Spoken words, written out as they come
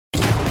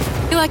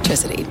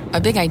Electricity,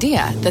 a big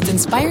idea that's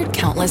inspired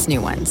countless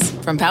new ones.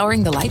 From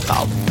powering the light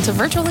bulb to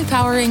virtually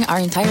powering our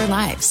entire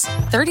lives.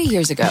 30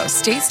 years ago,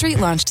 State Street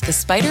launched the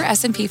Spider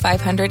S&P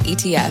 500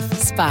 ETF,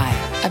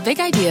 SPY. A big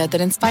idea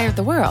that inspired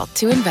the world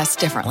to invest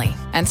differently.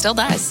 And still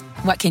does.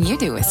 What can you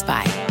do with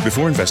SPY?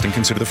 Before investing,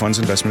 consider the fund's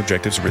investment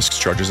objectives, risks,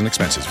 charges, and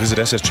expenses. Visit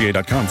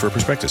ssga.com for a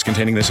prospectus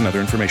containing this and other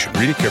information.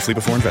 Read it carefully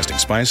before investing.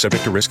 SPY is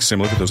subject to risks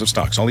similar to those of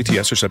stocks. All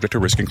ETFs are subject to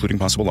risk, including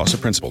possible loss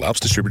of principal. Alps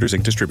Distributors,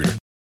 Inc. Distributor.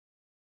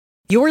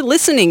 You're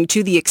listening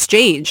to The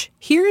Exchange.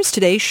 Here's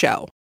today's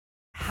show.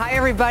 Hi,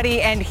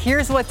 everybody, and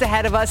here's what's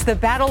ahead of us, the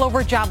battle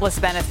over jobless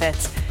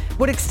benefits.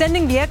 Would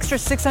extending the extra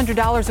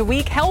 $600 a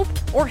week help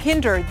or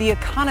hinder the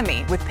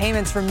economy? With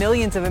payments for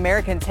millions of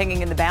Americans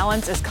hanging in the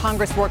balance as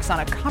Congress works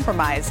on a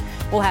compromise,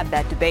 we'll have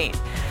that debate.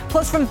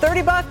 Plus, from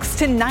 $30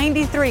 to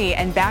 $93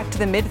 and back to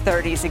the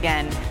mid-30s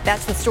again.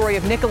 That's the story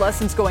of Nikola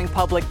since going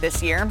public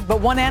this year. But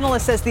one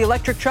analyst says the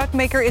electric truck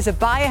maker is a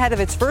buy ahead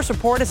of its first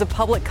report as a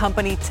public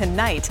company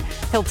tonight.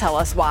 He'll tell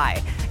us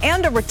why.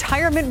 And a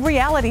retirement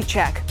reality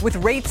check with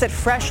rates at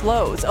fresh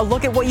lows. A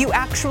look at what you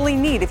actually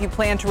need if you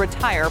plan to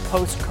retire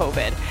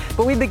post-COVID.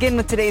 But we begin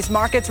with today's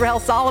markets. Rahel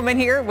Solomon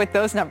here with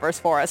those numbers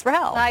for us.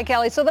 Rahel. Hi,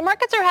 Kelly. So the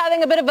markets are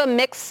having a bit of a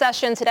mixed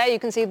session today. You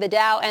can see the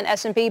Dow and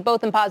S&P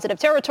both in positive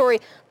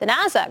territory. The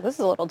Nasdaq, this is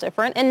a little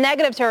different, in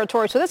negative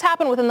territory. So this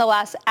happened within the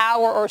last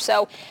hour or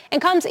so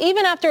and comes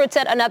even after it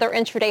set another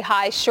intraday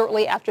high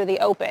shortly after the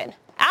open.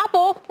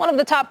 Apple, one of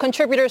the top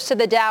contributors to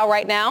the Dow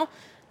right now.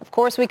 Of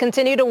course, we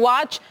continue to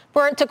watch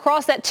for it to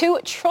cross that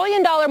 $2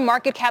 trillion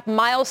market cap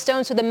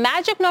milestone. So the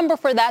magic number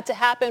for that to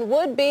happen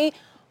would be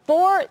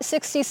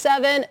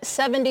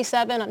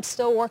 467.77. I'm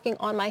still working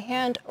on my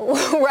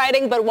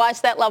handwriting, but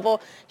watch that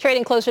level,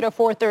 trading closer to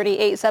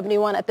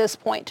 438.71 at this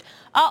point.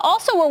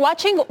 Also, we're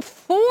watching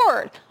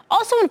Ford,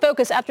 also in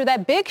focus after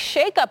that big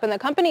shakeup in the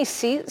company's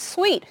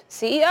C-suite.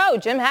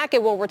 CEO Jim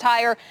Hackett will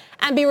retire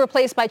and be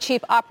replaced by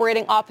Chief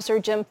Operating Officer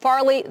Jim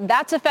Farley.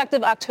 That's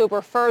effective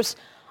October 1st.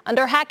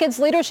 Under Hackett's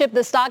leadership,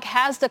 the stock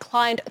has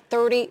declined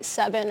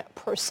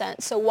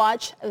 37%. So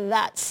watch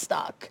that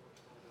stock.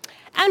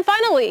 And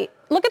finally,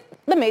 look at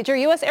the major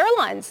U.S.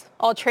 airlines,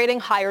 all trading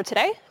higher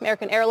today.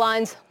 American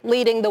Airlines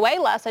leading the way.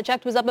 Last I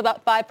checked was up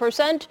about 5%.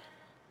 I'm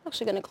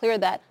actually going to clear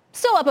that.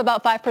 Still up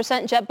about 5%.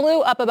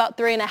 JetBlue up about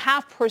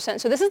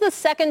 3.5%. So this is the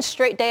second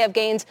straight day of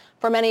gains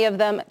for many of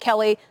them.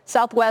 Kelly,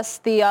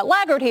 Southwest, the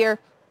laggard here,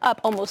 up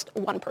almost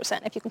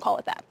 1%, if you can call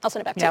it that. I'll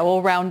send it back to you. Yeah,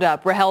 we'll round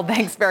up. Rahel,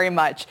 thanks very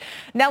much.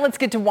 Now let's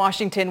get to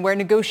Washington, where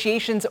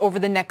negotiations over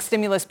the next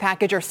stimulus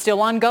package are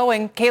still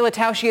ongoing. Kayla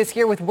Tausche is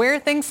here with where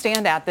things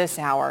stand at this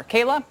hour.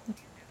 Kayla?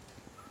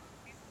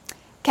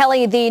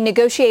 Kelly, the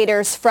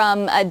negotiators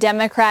from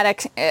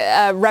Democratic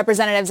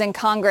representatives in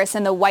Congress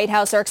and the White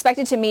House are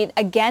expected to meet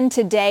again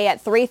today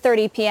at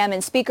 3:30 p.m.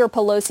 in Speaker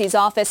Pelosi's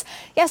office.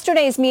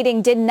 Yesterday's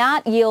meeting did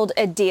not yield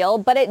a deal,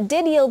 but it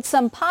did yield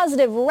some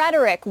positive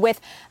rhetoric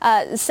with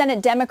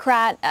Senate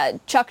Democrat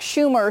Chuck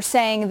Schumer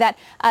saying that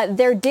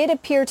there did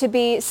appear to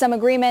be some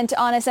agreement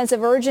on a sense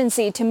of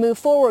urgency to move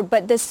forward.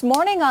 But this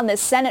morning on the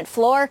Senate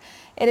floor,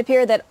 it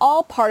appeared that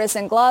all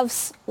partisan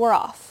gloves were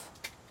off.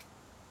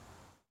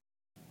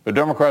 The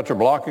Democrats are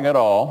blocking it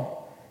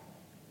all.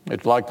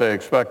 It's like they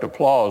expect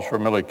applause for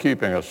merely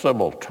keeping a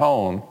civil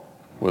tone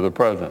with the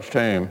president's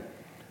team.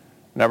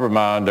 Never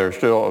mind, they're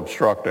still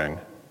obstructing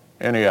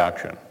any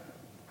action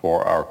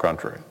for our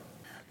country.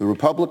 The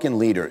Republican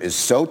leader is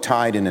so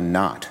tied in a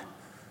knot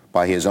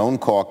by his own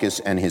caucus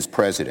and his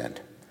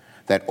president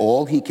that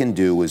all he can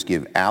do is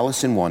give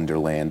Alice in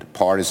Wonderland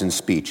partisan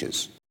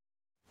speeches.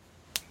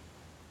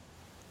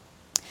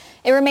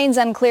 It remains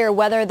unclear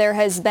whether there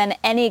has been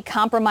any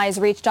compromise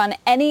reached on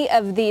any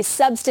of the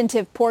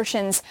substantive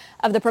portions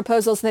of the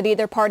proposals that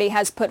either party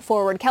has put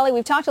forward. Kelly,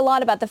 we've talked a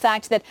lot about the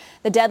fact that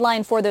the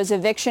deadline for those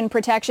eviction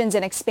protections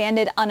and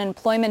expanded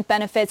unemployment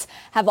benefits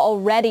have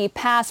already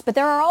passed, but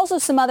there are also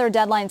some other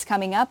deadlines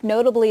coming up.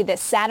 Notably,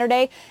 this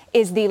Saturday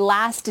is the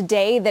last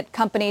day that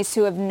companies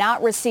who have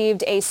not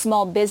received a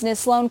small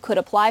business loan could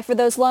apply for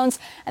those loans.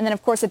 And then,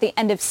 of course, at the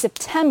end of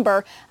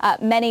September,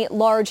 many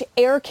large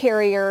air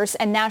carriers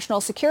and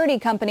national security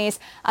companies,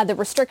 the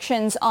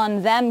restrictions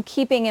on them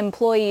keeping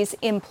employees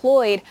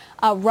employed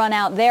run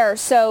out there.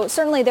 So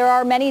certainly there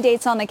are many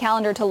dates on the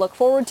calendar to look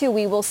forward to.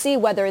 We will see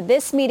whether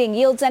this meeting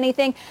yields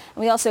anything.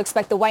 And we also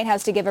expect the White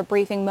House to give a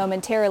briefing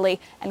momentarily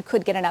and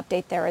could get an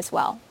update there as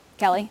well.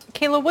 Kelly?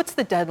 Kayla, what's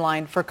the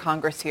deadline for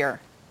Congress here?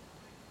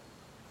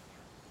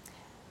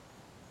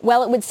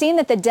 Well, it would seem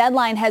that the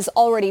deadline has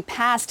already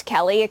passed,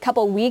 Kelly. A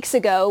couple weeks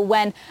ago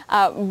when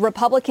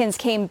Republicans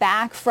came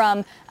back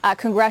from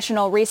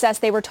congressional recess,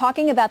 they were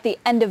talking about the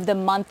end of the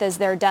month as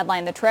their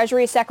deadline. The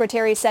Treasury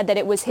Secretary said that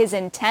it was his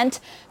intent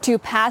to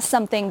pass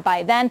something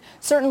by then.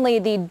 Certainly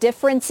the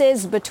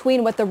differences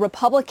between what the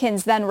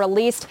Republicans then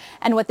released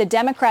and what the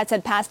Democrats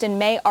had passed in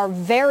May are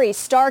very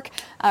stark.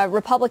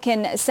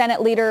 Republican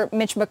Senate Leader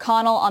Mitch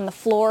McConnell on the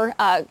floor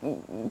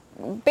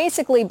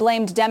basically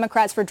blamed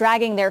Democrats for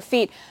dragging their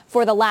feet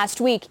for the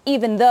last week,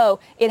 even though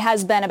it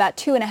has been about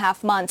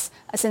 2.5 months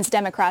since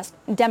Democrats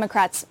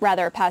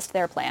passed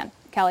their plan.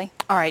 Kelly.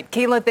 All right,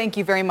 Kayla, thank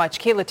you very much.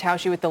 Kayla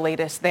Tausche with the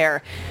latest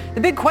there.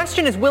 The big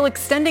question is, will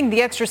extending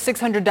the extra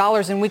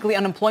 $600 in weekly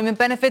unemployment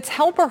benefits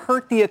help or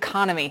hurt the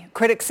economy?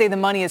 Critics say the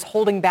money is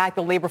holding back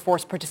the labor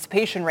force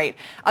participation rate.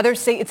 Others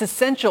say it's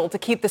essential to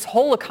keep this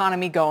whole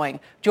economy going.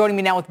 Joining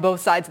me now with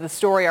both sides of the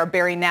story are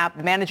Barry Knapp,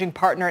 managing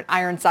partner at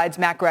Ironsides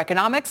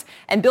Macroeconomics,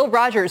 and Bill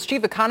Rogers,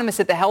 chief economist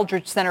at the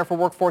Heldridge Center for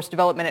Workforce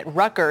Development at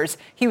Rutgers.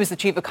 He was the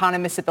chief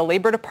economist at the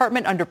Labor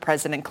Department under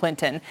President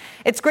Clinton.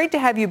 It's great to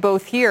have you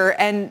both here.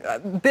 And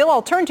Bill,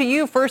 I'll turn to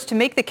you first to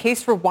make the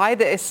case for why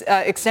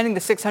extending the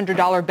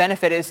 $600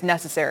 benefit is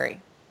necessary.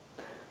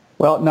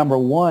 Well, number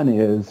one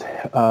is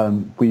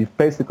we've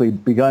basically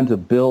begun to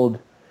build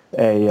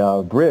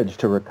a bridge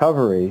to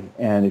recovery,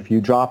 and if you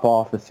drop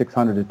off the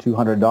 $600 to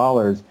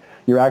 $200,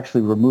 you're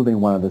actually removing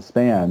one of the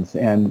spans.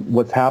 And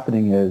what's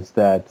happening is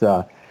that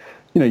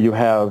you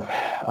have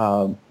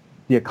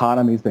the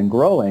economy's been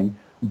growing,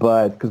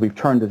 but because we've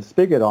turned the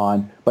spigot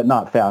on, but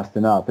not fast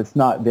enough. It's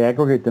not the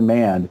aggregate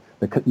demand.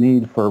 The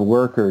need for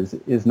workers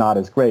is not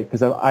as great.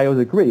 Because I would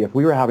agree, if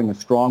we were having a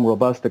strong,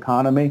 robust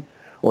economy,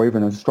 or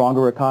even a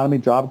stronger economy,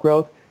 job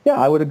growth, yeah,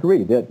 I would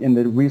agree that, and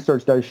the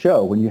research does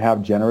show, when you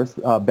have generous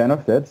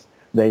benefits,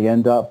 they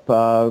end up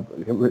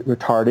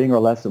retarding or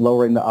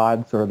lowering the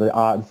odds or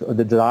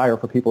the desire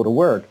for people to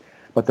work.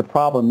 But the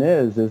problem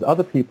is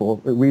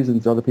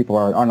reasons other people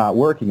are not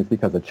working. It's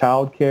because of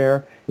child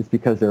care. It's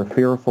because they're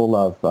fearful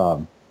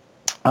of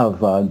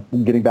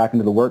getting back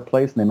into the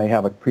workplace, and they may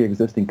have a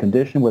pre-existing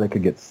condition where they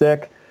could get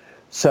sick.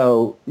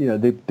 So,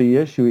 the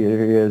issue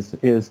here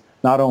is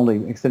not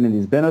only extending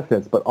these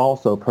benefits, but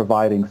also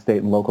providing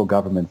state and local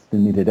governments the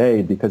needed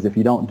aid, because if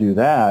you don't do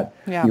that,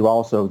 you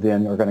also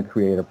then are going to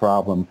create a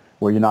problem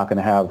where you're not going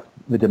to have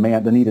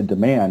the needed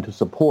demand to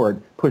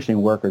support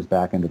pushing workers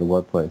back into the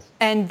workplace.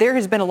 And there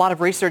has been a lot of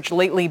research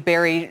lately,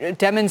 Barry,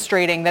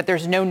 demonstrating that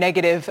there's no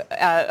negative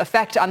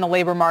effect on the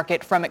labor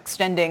market from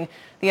extending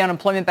the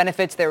unemployment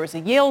benefits. There was a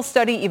Yale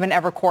study, even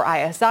Evercore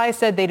ISI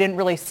said they didn't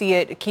really see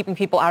it keeping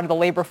people out of the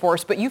labor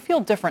force, but you feel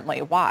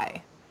differently.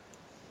 Why?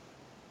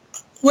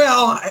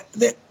 Well,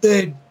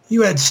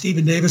 you had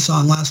Stephen Davis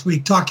on last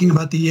week talking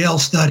about the Yale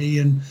study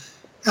and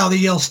how the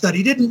Yale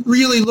study didn't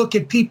really look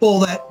at people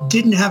that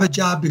didn't have a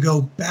job to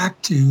go back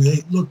to.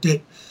 They looked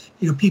at,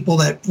 people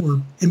that were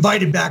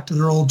invited back to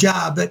their old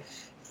job. But,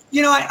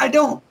 I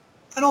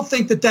don't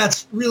think that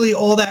that's really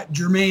all that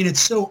germane. It's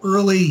so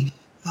early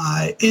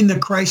in the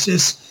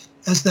crisis,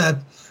 as the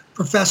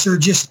professor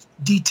just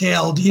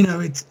detailed.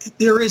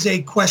 There is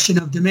a question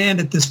of demand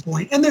at this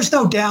point, and there's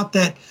no doubt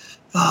that,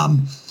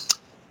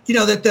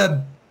 that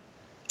the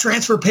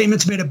transfer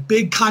payments made a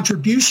big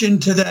contribution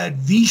to that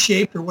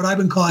V-shaped, or what I've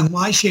been calling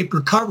Y-shaped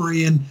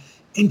recovery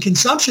in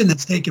consumption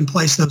that's taken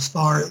place thus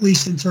far, at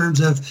least in terms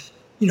of,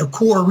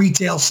 core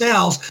retail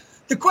sales.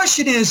 The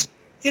question is,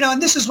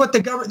 and this is what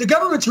the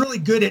government's really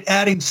good at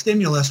adding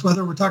stimulus,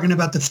 whether we're talking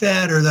about the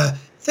Fed or the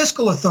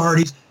fiscal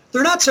authorities.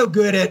 They're not so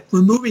good at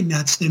removing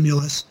that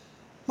stimulus.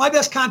 My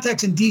best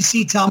contacts in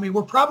D.C. tell me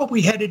we're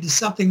probably headed to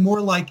something more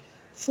like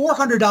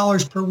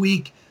 $400 per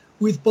week,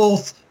 with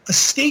both a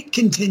state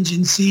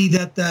contingency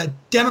that the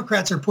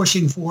Democrats are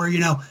pushing for.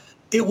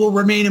 It will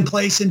remain in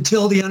place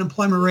until the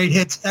unemployment rate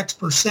hits X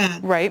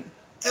percent. Right.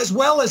 As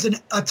well as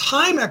a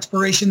time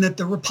expiration that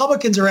the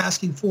Republicans are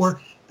asking for,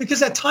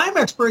 because that time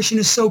expiration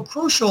is so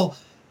crucial.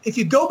 If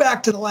you go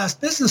back to the last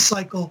business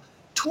cycle,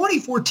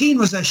 2014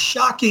 was a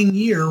shocking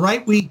year,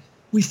 right? We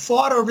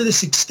fought over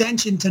this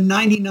extension to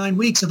 99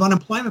 weeks of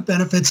unemployment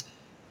benefits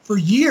for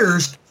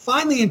years.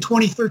 Finally, in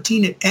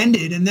 2013, it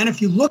ended. And then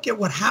if you look at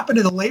what happened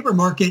to the labor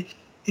market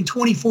in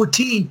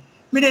 2014,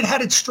 it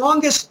had its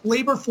strongest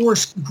labor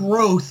force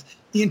growth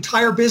the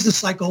entire business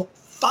cycle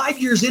 5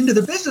 years into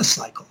the business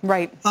cycle.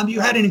 Right.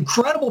 You had an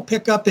incredible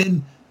pickup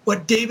in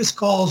what Davis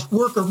calls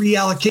worker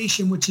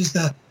reallocation, which is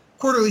the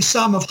quarterly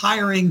sum of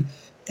hiring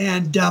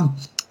and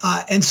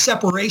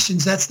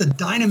separations. That's the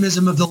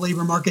dynamism of the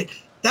labor market.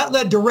 That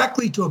led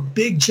directly to a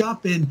big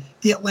jump in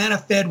the Atlanta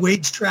Fed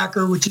wage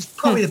tracker, which is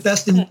probably the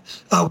best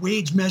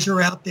wage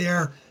measure out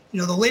there.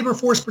 The labor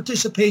force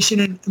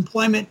participation and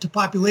employment to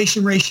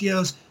population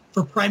ratios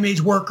for prime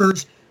age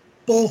workers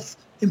both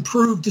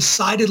improved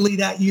decidedly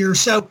that year.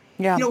 So,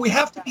 we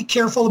have to be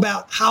careful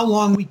about how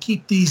long we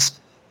keep this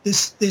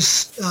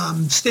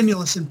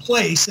stimulus in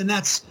place. And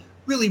that's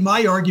really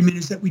my argument,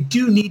 is that we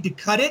do need to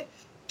cut it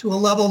to a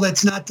level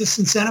that's not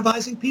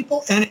disincentivizing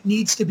people, and it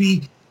needs to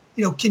be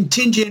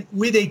contingent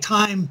with a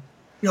time,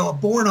 a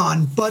born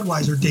on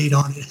Budweiser date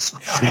on it as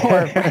well.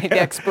 Or the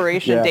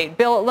expiration date.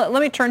 Bill, let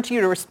me turn to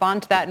you to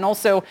respond to that. And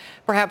also,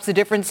 perhaps the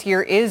difference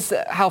here is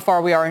how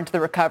far we are into the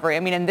recovery.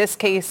 In this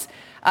case,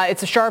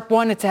 it's a sharp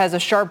one. It has a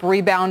sharp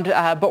rebound,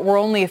 but we're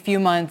only a few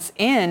months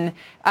in.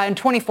 In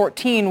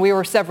 2014, we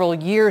were several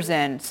years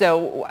in.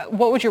 So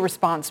what would your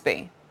response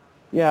be?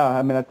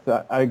 Yeah,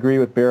 I agree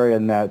with Barry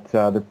in that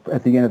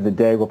at the end of the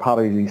day, we'll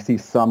probably see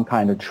some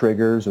kind of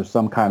triggers or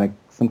some kind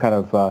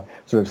of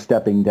sort of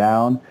stepping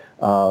down.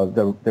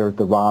 There's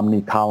the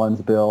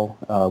Romney-Collins bill,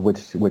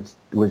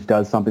 which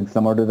does something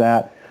similar to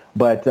that.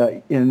 But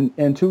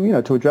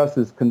to address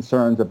his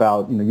concerns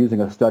about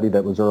using a study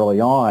that was early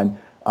on,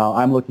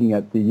 I'm looking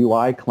at the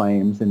UI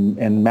claims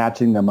and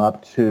matching them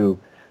up to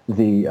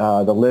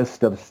the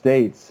list of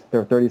states.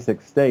 There are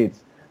 36 states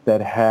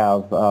that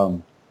have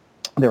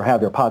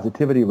their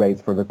positivity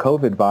rates for the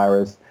COVID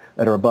virus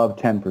that are above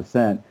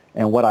 10%.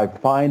 And what I'm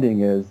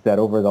finding is that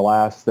over the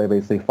last, say,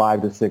 basically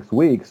 5 to 6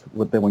 weeks,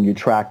 when you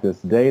track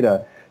this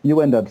data,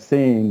 you end up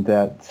seeing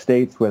that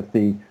states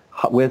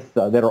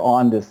that are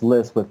on this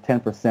list with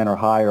 10% or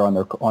higher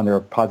on their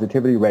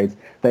positivity rates,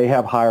 they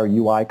have higher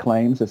UI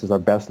claims. This is our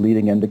best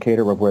leading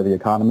indicator of where the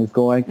economy is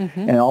going.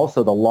 Mm-hmm. And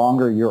also, the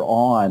longer you're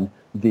on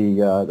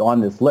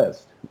this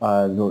list,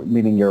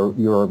 meaning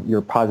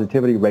your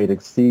positivity rate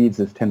exceeds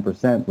this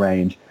 10%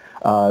 range,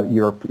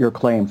 your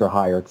claims are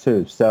higher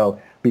too. So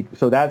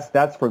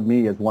that's for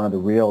me is one of the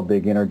real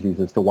big energies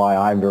as to why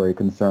I'm very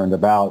concerned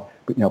about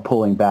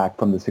pulling back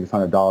from the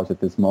 $600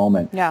 at this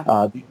moment.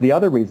 Yeah. The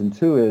other reason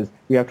too is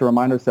we have to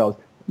remind ourselves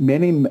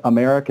many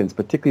Americans,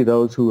 particularly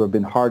those who have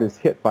been hardest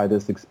hit by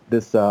this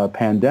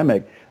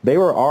pandemic, they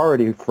were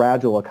already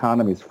fragile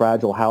economies,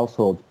 fragile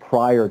households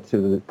prior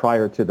to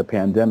the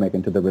pandemic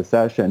and to the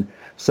recession.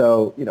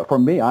 So, for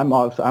me,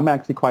 I'm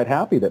actually quite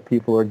happy that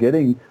people are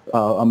getting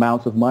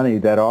amounts of money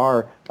that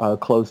are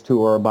close to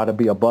or about to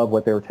be above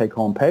what their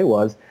take-home pay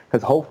was,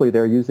 because hopefully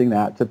they're using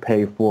that to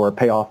pay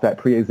off that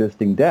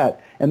pre-existing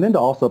debt, and then to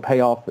also pay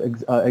off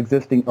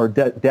existing or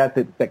debt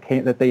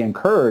that they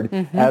incurred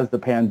mm-hmm. as the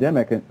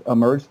pandemic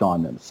emerged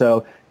on them.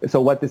 So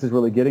what this is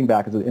really getting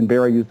back is, and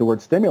Barry used the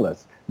word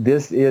stimulus.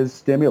 This is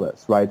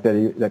stimulus, right?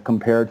 That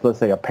compared to, let's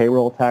say, a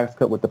payroll tax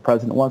cut, what the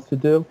president wants to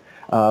do.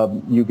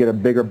 You get a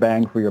bigger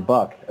bang for your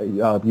buck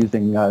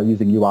using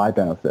UI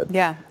benefits.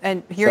 Yeah,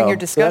 and hearing your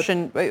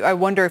discussion, I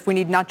wonder if we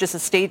need not just a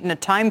state and a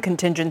time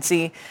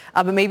contingency,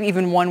 but maybe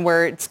even one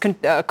where it's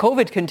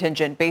COVID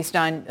contingent based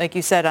on, like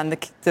you said, on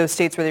those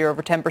states where you're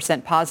over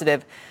 10%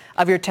 positive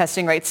of your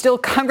testing rate. Still,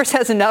 Congress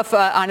has enough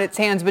on its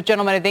hands, but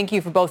gentlemen, I thank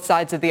you for both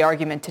sides of the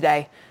argument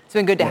today. It's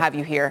been good to have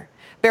you here.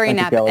 Barry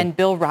Knapp and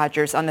Bill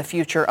Rogers on the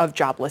future of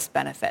jobless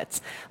benefits.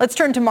 Let's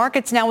turn to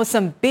markets now with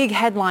some big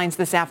headlines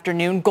this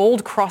afternoon.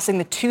 Gold crossing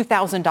the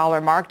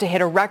 $2,000 mark to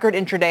hit a record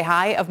intraday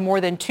high of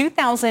more than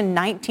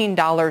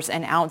 $2,019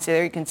 an ounce.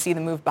 There you can see the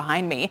move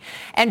behind me.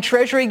 And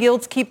Treasury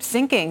yields keep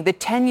sinking. The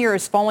 10-year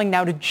is falling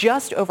now to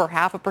just over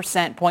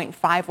 0.5%.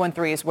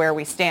 0.513 is where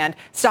we stand.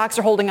 Stocks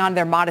are holding on to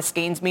their modest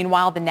gains.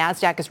 Meanwhile, the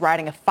Nasdaq is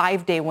riding a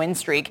 5-day win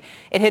streak.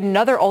 It hit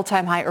another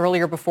all-time high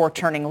earlier before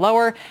turning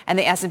lower, and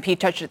the S&P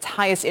touched its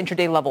highest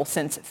intraday level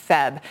since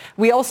Feb.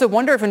 We also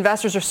wonder if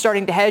investors are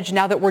starting to hedge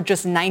now that we're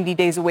just 90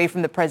 days away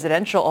from the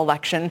presidential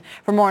election.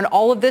 For more on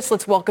all of this,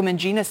 let's welcome in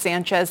Gina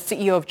Sanchez,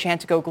 CEO of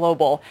Chantico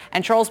Global,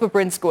 and Charles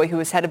Babrinskoy, who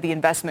is head of the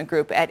investment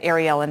group at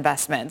Ariel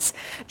Investments.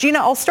 Gina,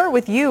 I'll start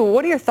with you.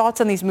 What are your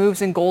thoughts on these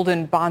moves in gold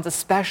and bonds,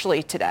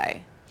 especially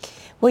today?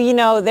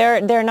 Well,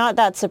 they're not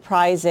that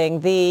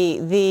surprising.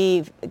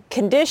 The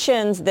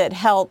conditions that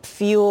help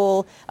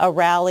fuel a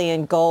rally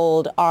in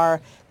gold are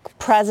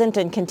present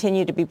and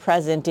continue to be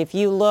present. If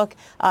you look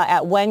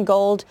at when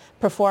gold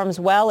performs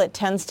well, it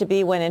tends to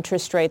be when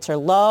interest rates are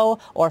low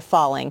or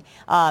falling.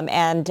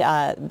 And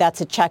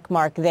that's a check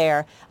mark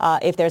there.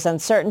 If there's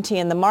uncertainty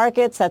in the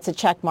markets, that's a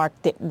check mark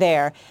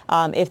there.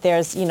 If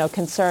there's,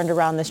 concern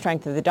around the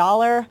strength of the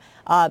dollar.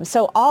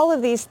 So all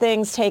of these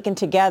things taken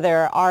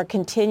together are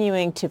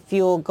continuing to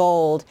fuel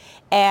gold,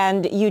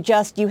 and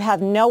you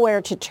have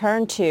nowhere to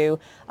turn to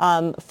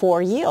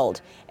for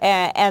yield.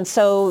 And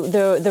so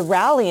the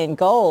rally in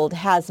gold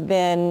has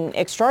been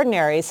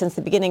extraordinary since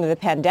the beginning of the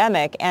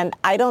pandemic, and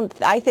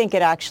I think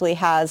it actually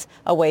has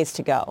a ways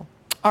to go.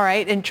 All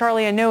right. And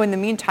Charlie, I know in the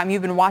meantime,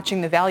 you've been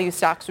watching the value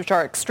stocks, which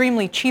are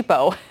extremely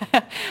cheapo,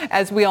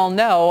 as we all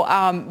know.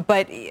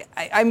 But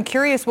I'm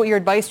curious what your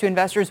advice to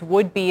investors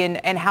would be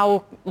and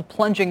how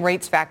plunging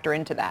rates factor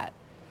into that.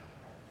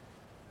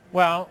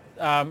 Well,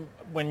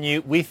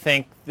 we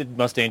think the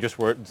most dangerous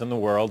words in the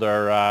world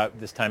are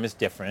this time is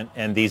different.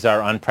 And these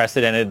are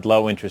unprecedented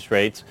low interest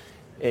rates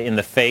in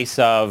the face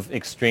of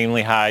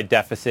extremely high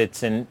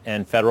deficits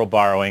and federal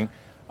borrowing.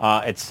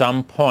 At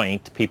some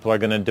point, people are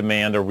going to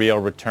demand a real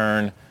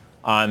return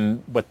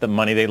on what the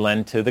money they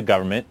lend to the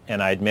government.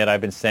 And I admit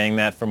I've been saying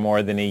that for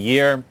more than a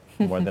year,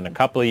 more than a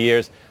couple of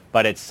years.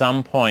 But at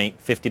some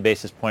point, 50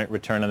 basis point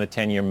return on the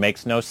 10-year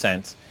makes no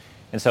sense.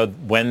 And so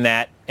when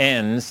that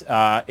ends,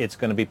 it's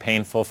going to be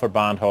painful for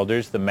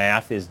bondholders. The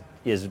math is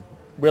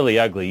really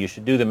ugly. You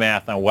should do the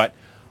math on what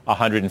a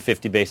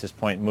 150 basis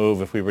point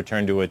move, if we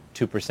return to a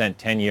 2%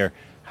 10-year,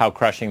 how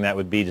crushing that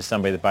would be to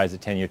somebody that buys a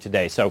 10-year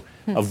today. So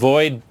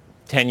avoid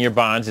 10-year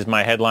bonds is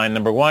my headline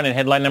number one. And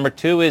headline number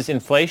two is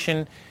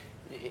inflation.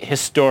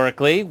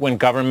 Historically, when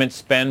governments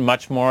spend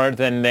much more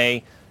than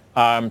they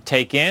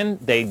take in,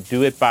 they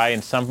do it by,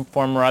 in some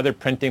form or other,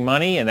 printing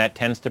money, and that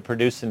tends to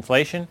produce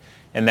inflation.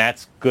 And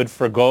that's good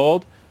for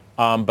gold,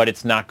 but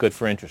it's not good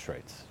for interest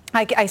rates.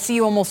 I see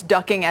you almost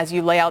ducking as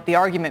you lay out the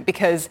argument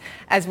because,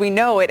 as we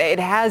know, it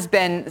has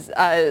been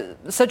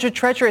such a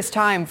treacherous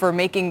time for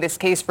making this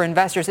case for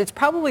investors. It's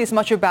probably as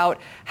much about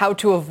how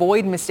to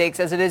avoid mistakes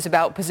as it is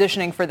about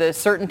positioning for the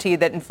certainty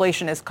that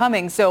inflation is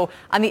coming. So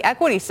on the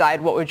equity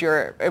side, what would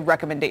your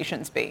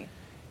recommendations be?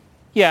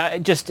 Yeah,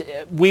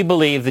 we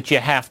believe that you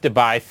have to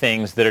buy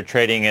things that are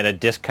trading at a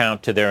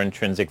discount to their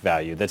intrinsic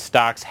value, that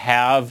stocks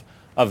have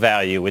a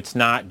value. It's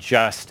not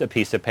just a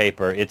piece of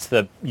paper. It's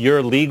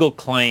your legal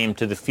claim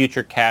to the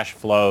future cash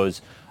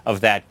flows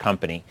of that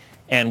company.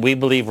 And we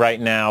believe right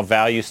now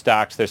value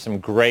stocks, there's some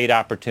great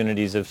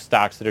opportunities of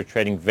stocks that are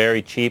trading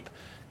very cheap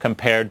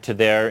compared to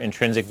their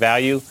intrinsic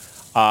value.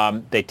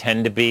 They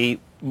tend to be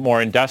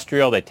more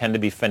industrial. They tend to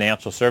be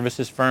financial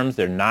services firms.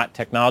 They're not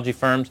technology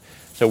firms.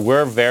 So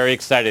we're very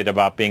excited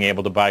about being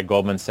able to buy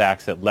Goldman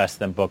Sachs at less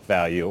than book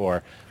value,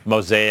 or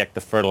Mosaic, the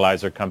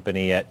fertilizer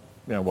company, at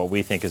what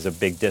we think is a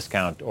big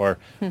discount, or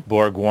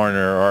Borg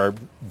Warner, or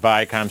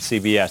Viacom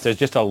CBS. There's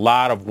just a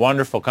lot of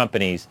wonderful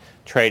companies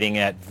trading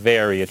at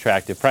very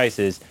attractive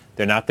prices.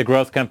 They're not the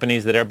growth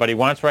companies that everybody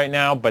wants right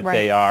now, but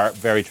They are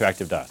very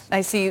attractive to us.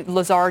 I see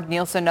Lazard,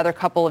 Nielsen, another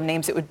couple of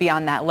names that would be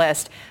on that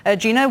list.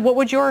 Gina, what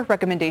would your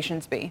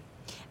recommendations be?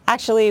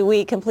 Actually,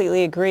 we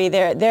completely agree.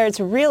 It's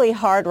really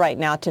hard right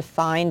now to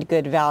find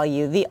good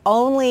value. The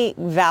only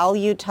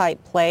value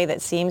type play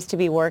that seems to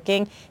be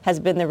working has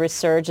been the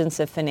resurgence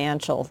of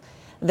financials.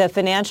 The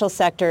financial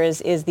sector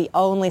is the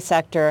only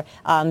sector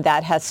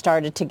that has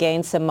started to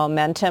gain some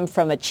momentum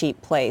from a cheap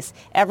place.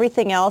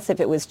 Everything else, if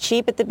it was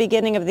cheap at the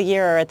beginning of the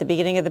year or at the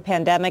beginning of the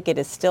pandemic, it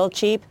is still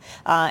cheap.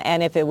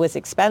 And if it was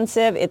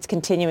expensive, it's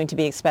continuing to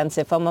be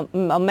expensive.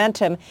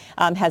 Momentum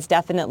has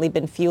definitely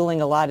been fueling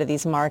a lot of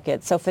these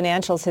markets. So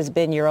financials has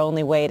been your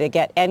only way to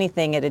get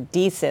anything at a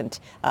decent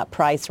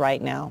price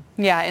right now.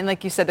 Yeah, and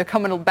like you said, they're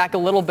coming back a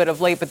little bit of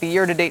late, but the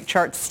year-to-date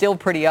chart's still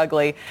pretty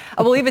ugly.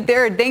 I will leave it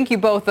there. Thank you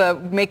both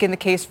making the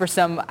case for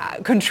some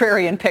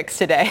contrarian picks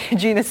today,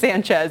 Gina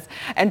Sanchez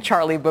and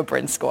Charlie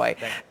Babrinskoy.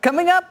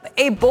 Coming up,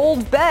 a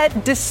bold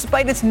bet.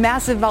 Despite its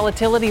massive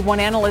volatility, one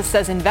analyst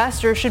says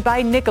investors should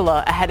buy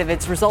Nikola ahead of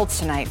its results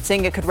tonight,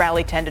 saying it could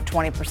rally 10 to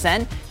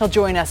 20%. He'll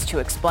join us to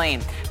explain.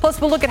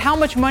 Plus, we'll look at how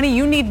much money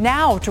you need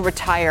now to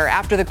retire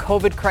after the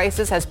COVID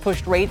crisis has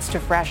pushed rates to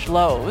fresh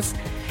lows.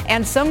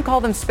 And some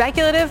call them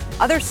speculative.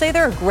 Others say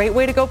they're a great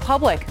way to go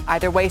public.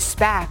 Either way,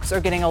 SPACs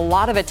are getting a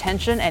lot of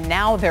attention and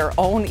now their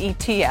own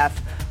ETF.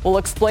 We'll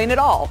explain it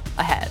all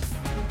ahead.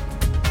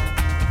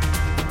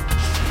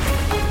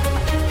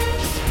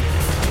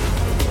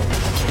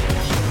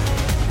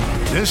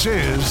 This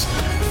is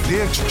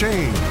The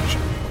Exchange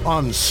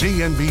on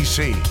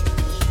CNBC.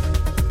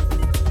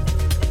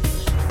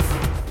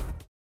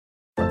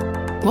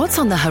 What's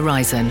on the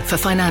horizon for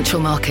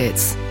financial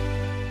markets?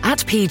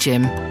 At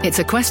PGIM, it's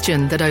a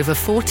question that over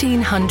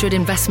 1,400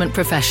 investment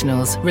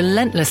professionals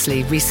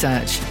relentlessly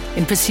research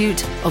in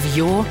pursuit of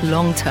your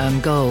long-term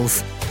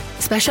goals.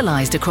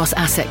 Specialized across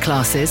asset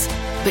classes,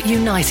 but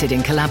united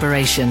in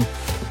collaboration,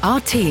 our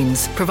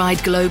teams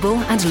provide global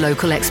and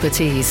local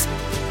expertise.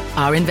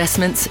 Our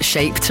investments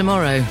shape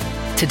tomorrow,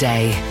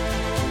 today.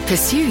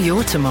 Pursue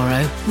your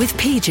tomorrow with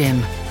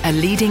PGIM, a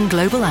leading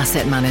global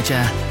asset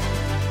manager.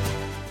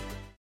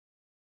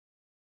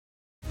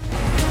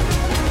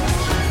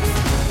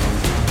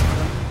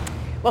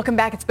 Welcome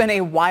back. It's been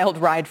a wild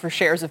ride for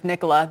shares of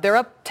Nikola. They're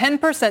up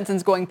 10%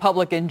 since going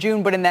public in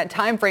June, but in that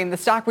time frame, the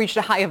stock reached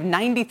a high of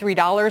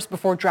 $93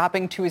 before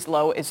dropping to as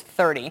low as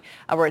 $30.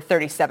 We're at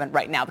 $37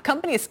 right now. The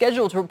company is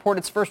scheduled to report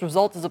its first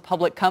results as a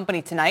public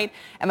company tonight,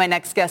 and my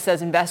next guest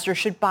says investors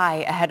should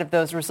buy ahead of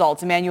those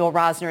results. Emmanuel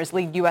Rosner is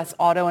lead U.S.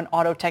 auto and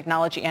auto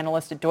technology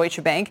analyst at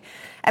Deutsche Bank.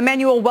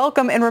 Emmanuel,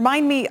 welcome, and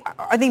remind me,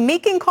 are they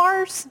making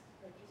cars?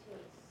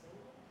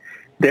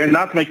 They're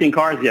not making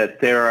cars yet.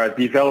 They're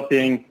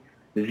developing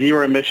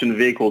zero-emission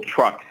vehicle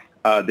trucks.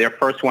 Their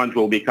first ones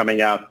will be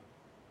coming out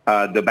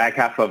the back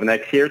half of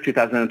next year,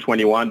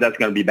 2021. That's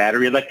going to be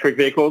battery electric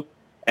vehicles,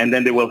 and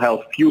then they will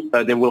have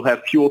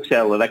fuel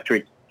cell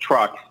electric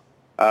trucks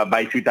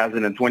by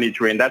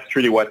 2023, and that's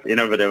really what's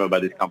innovative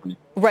about this company.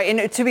 Right,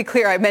 and to be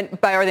clear, I meant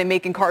by are they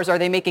making cars, are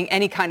they making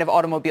any kind of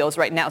automobiles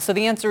right now? So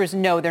the answer is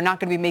no, they're not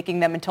going to be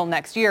making them until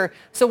next year.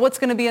 So what's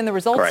going to be in the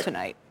results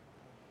tonight?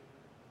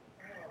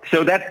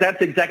 So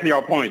that's exactly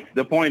our point.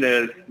 The point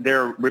is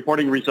they're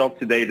reporting results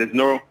today. There's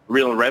no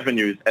real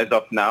revenues as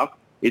of now.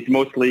 It's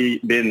mostly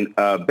been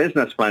a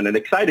business plan, an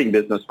exciting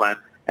business plan.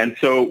 And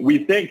so we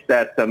think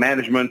that the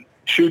management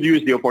should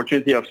use the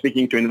opportunity of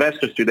speaking to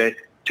investors today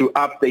to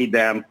update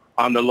them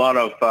on a lot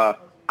of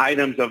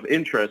items of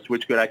interest,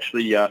 which could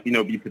actually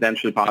be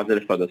potentially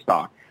positive for the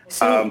stock.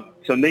 So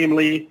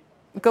namely,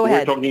 go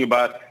ahead.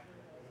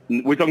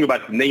 We're talking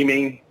about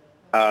naming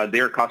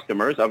their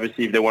customers.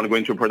 Obviously, if they want to go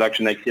into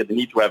production next year, they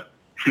need to have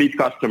fleet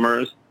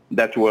customers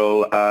that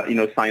will,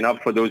 sign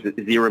up for those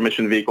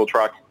zero-emission vehicle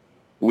trucks.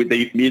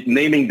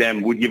 Naming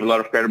them would give a lot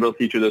of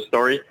credibility to the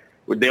story.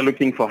 They're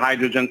looking for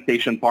hydrogen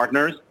station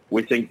partners.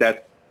 We think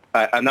that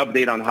an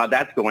update on how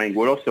that's going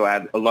would also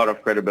add a lot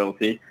of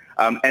credibility.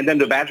 And then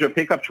the Badger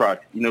pickup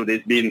truck.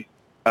 There's been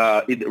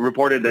it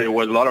reported that there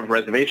was a lot of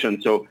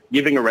reservations. So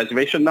giving a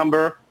reservation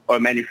number or a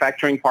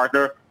manufacturing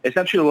partner,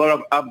 essentially a lot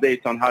of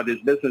updates on how this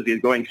business is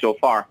going so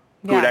far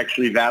could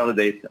actually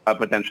validate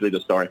potentially the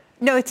story.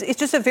 No, it's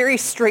just a very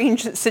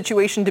strange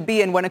situation to be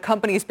in when a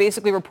company is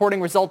basically reporting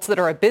results that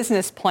are a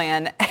business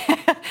plan.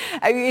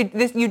 I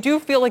mean, you do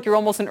feel like you're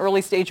almost an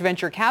early stage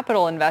venture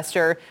capital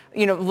investor,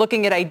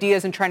 looking at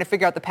ideas and trying to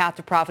figure out the path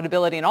to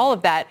profitability and all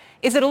of that.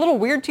 Is it a little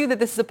weird to you that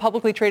this is a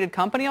publicly traded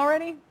company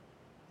already?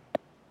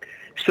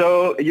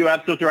 So you're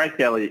absolutely right,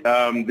 Kelly.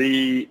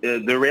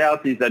 The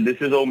reality is that this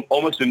is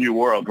almost a new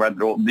world, right?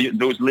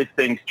 Those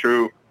listings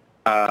through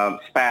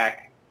SPAC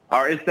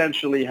are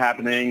essentially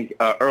happening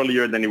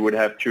earlier than you would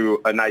have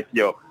through an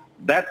IPO.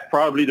 That's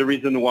probably the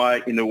reason why,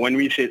 when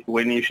we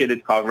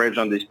initiated coverage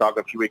on this stock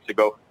a few weeks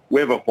ago,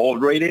 we have a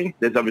hold rating.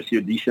 There's obviously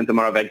a decent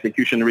amount of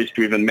execution risk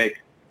to even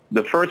make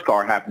the first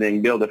car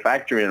happening, build a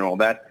factory and all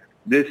that.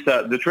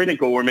 The trading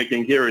call we're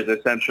making here is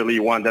essentially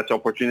one that's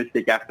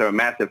opportunistic after a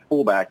massive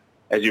pullback.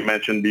 As you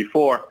mentioned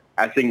before,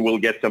 I think we'll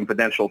get some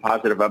potential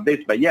positive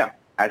updates. But yeah,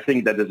 I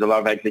think that there's a lot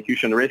of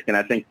execution risk, and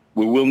I think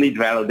we will need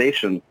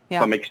validation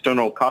from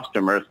external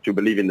customers to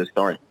believe in the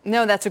story.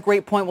 No, that's a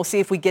great point. We'll see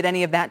if we get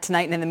any of that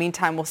tonight. And in the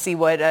meantime, we'll see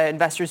what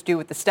investors do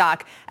with the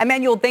stock.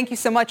 Emmanuel, thank you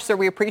so much, sir.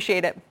 We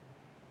appreciate it.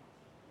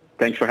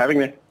 Thanks for having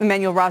me.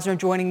 Emmanuel Rosner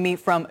joining me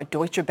from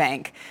Deutsche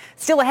Bank.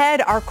 Still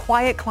ahead, our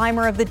quiet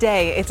climber of the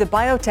day. It's a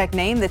biotech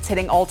name that's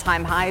hitting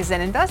all-time highs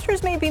and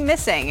investors may be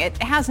missing.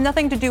 It has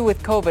nothing to do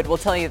with COVID. We'll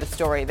tell you the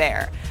story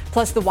there.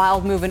 Plus the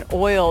wild move in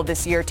oil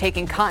this year,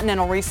 taking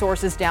Continental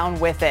Resources down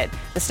with it.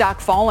 The stock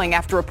falling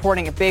after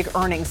reporting a big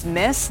earnings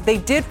miss. They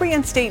did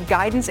reinstate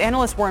guidance.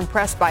 Analysts were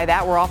impressed by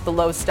that. We're off the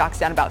lows. Stock's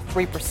down about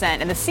 3%.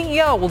 And the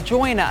CEO will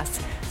join us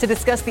to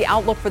discuss the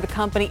outlook for the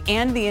company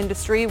and the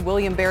industry.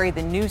 William Berry,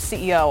 the new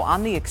CEO,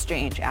 on the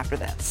exchange after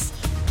this.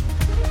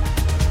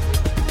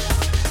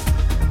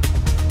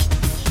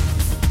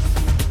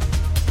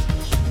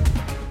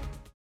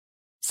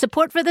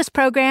 Support for this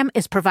program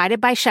is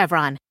provided by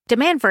Chevron.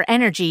 Demand for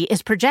energy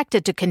is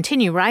projected to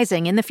continue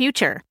rising in the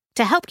future.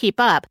 To help keep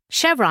up,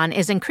 Chevron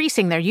is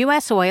increasing their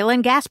U.S. oil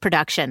and gas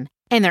production,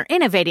 and they're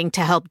innovating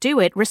to help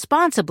do it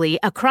responsibly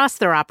across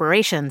their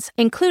operations,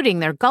 including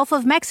their Gulf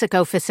of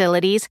Mexico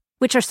facilities,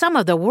 which are some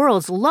of the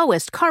world's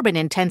lowest carbon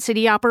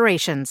intensity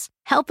operations,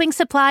 helping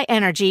supply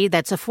energy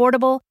that's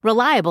affordable,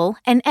 reliable,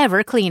 and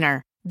ever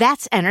cleaner.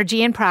 That's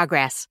energy in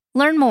progress.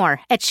 Learn more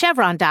at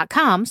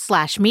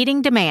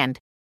chevron.com/meeting demand.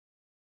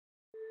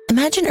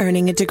 Imagine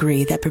earning a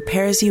degree that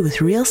prepares you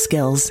with real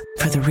skills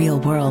for the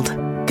real world.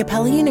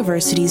 Capella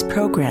University's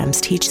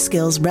programs teach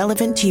skills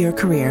relevant to your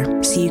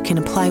career so you can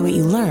apply what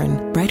you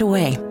learn right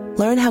away.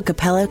 Learn how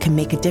Capella can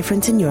make a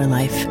difference in your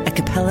life at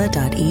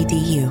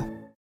capella.edu.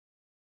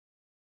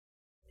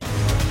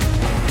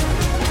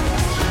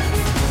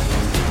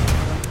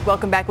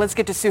 Welcome back. Let's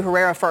get to Sue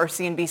Herrera for our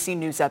CNBC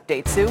News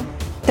update. Sue?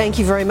 Thank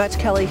you very much,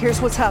 Kelly.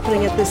 Here's what's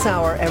happening at this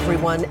hour,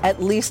 everyone.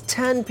 At least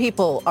 10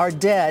 people are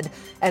dead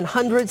and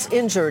hundreds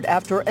injured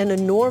after an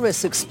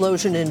enormous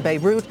explosion in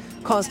Beirut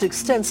caused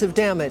extensive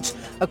damage.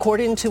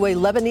 According to a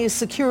Lebanese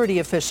security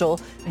official,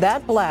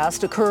 that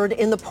blast occurred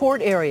in the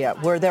port area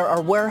where there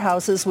are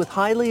warehouses with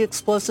highly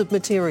explosive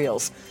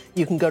materials.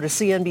 You can go to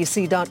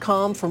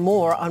CNBC.com for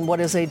more on what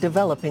is a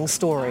developing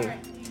story.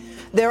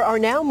 There are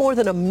now more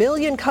than 1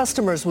 million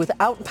customers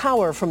without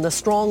power from the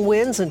strong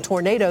winds and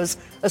tornadoes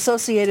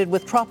associated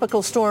with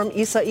Tropical Storm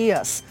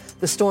Isaias.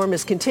 The storm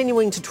is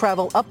continuing to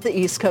travel up the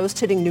East Coast,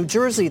 hitting New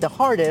Jersey the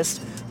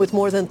hardest, with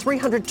more than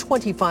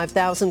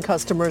 325,000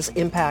 customers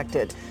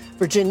impacted.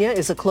 Virginia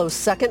is a close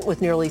second, with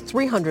nearly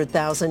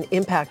 300,000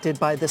 impacted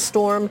by the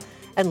storm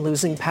and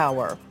losing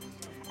power.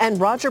 And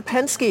Roger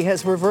Penske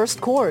has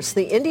reversed course.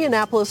 The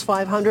Indianapolis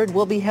 500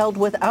 will be held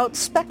without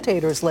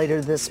spectators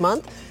later this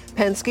month.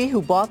 Penske,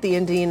 who bought the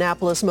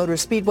Indianapolis Motor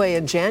Speedway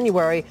in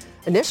January,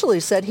 initially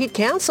said he'd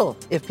cancel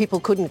if people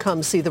couldn't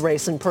come see the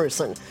race in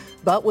person.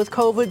 But with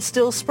COVID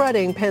still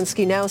spreading,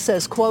 Penske now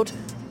says, quote,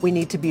 "We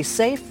need to be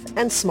safe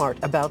and smart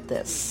about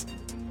this."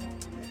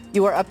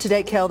 You are up to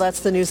date, Kel. That's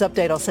the news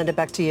update. I'll send it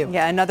back to you.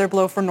 Yeah, another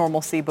blow for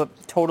normalcy, but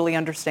totally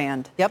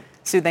understand. Yep.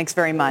 Sue, thanks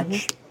very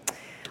much.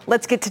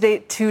 Let's get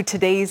to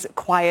today's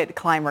quiet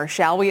climber,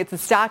 shall we? It's the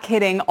stock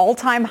hitting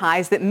all-time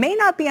highs that may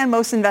not be on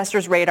most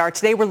investors' radar.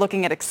 Today we're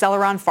looking at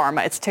Acceleron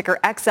Pharma. It's ticker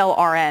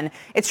XLRN.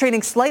 It's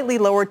trading slightly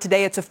lower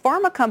today. It's a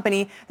pharma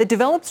company that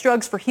develops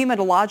drugs for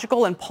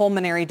hematological and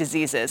pulmonary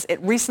diseases.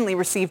 It recently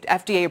received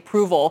FDA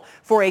approval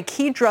for a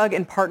key drug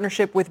in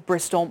partnership with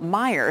Bristol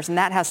Myers, and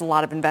that has a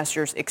lot of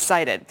investors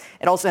excited.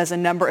 It also has a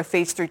number of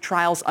phase 3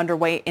 trials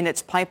underway in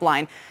its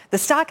pipeline. The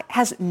stock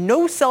has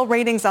no sell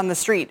ratings on the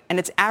street, and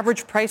its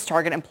average price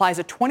target implies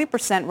a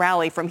 20%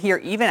 rally from here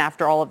even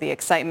after all of the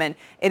excitement.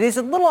 It is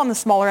a little on the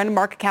smaller end,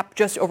 market cap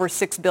just over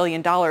 $6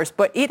 billion,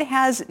 but it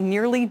has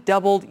nearly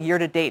doubled year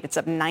to date. It's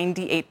up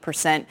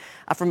 98%.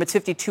 From its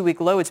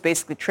 52-week low, it's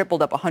basically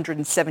tripled, up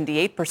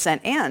 178%.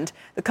 And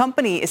the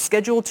company is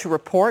scheduled to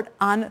report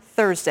on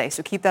Thursday,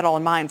 so keep that all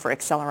in mind for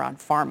Acceleron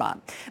Pharma.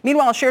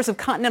 Meanwhile, shares of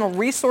Continental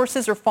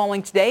Resources are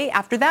falling today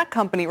after that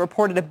company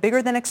reported a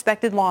bigger than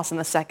expected loss in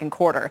the second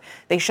quarter.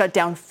 They shut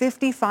down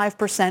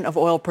 55% of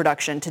oil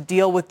production to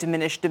deal with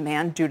diminished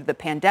demand due to the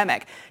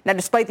pandemic. Now,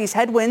 despite these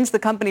headwinds, the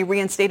company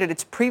reinstated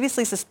its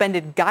previously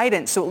suspended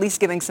guidance, so at least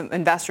giving some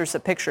investors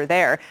a picture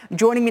there.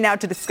 Joining me now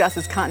to discuss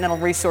is Continental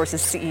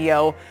Resources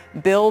CEO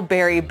Bill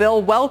Berry.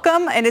 Bill,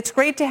 welcome, and it's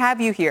great to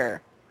have you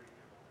here.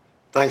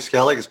 Thanks,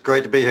 Kelly. It's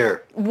great to be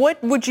here.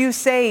 What would you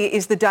say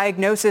is the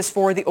diagnosis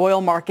for the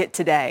oil market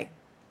today?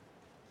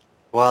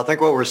 Well, I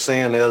think what we're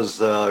seeing is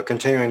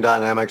continuing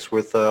dynamics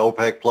with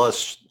OPEC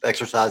Plus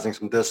exercising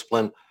some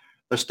discipline.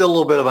 There's still a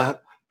little bit of a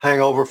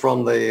hangover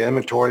from the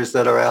inventories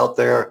that are out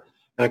there.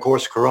 And of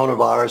course,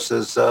 coronavirus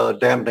is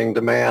dampening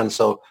demand.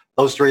 So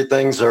those three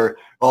things are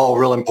all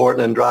real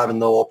important in driving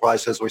the oil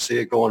price as we see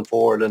it going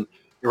forward. And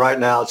right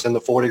now it's in the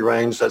 40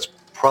 range. That's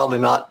probably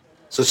not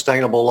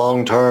sustainable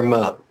long term,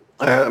 but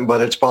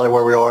it's probably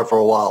where we are for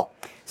a while.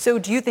 So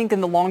do you think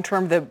in the long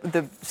term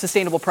the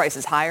sustainable price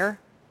is higher?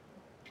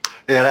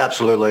 Yeah,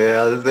 absolutely.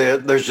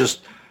 There's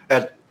just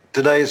at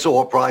today's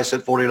oil price,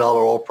 at $40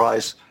 oil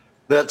price,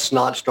 that's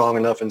not strong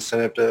enough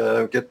incentive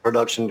to get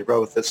production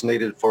growth that's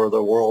needed for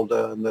the world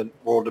and the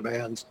world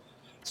demands.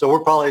 So we're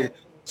probably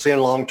seeing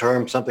long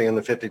term something in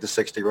the 50 to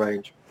 60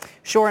 range.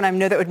 Sure, and I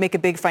know that would make a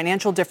big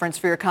financial difference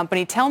for your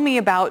company. Tell me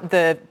about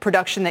the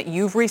production that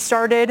you've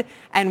restarted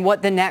and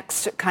what the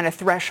next kind of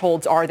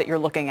thresholds are that you're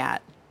looking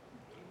at.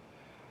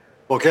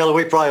 Well, Kelly,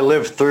 we probably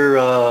lived through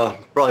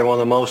probably one of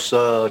the most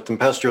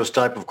tempestuous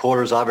type of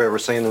quarters I've ever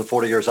seen in the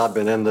 40 years I've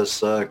been in this.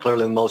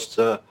 Clearly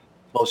the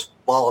most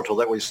volatile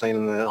that we've seen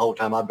in the whole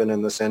time I've been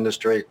in this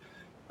industry.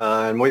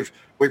 And we've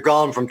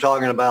gone from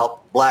talking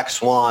about black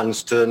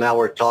swans to now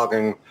we're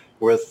talking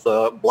with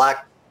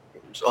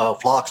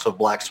flocks of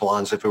black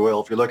swans, if you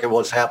will. If you look at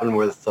what's happened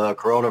with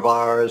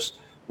coronavirus,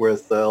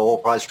 with oil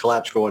price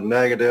collapse going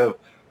negative,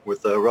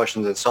 with the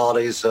Russians and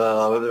Saudis,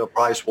 the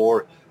price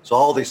war. So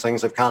all these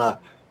things have kind of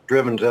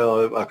driven to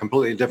a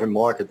completely different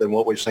market than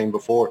what we've seen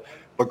before.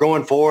 But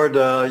going forward,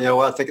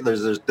 I think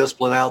there's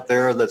discipline out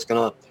there that's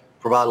going to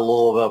provide a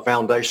little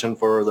foundation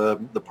for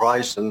the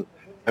price. And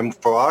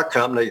for our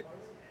company,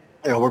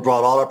 we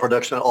brought all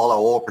our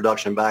oil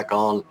production back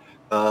on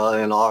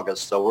in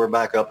August. So we're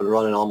back up and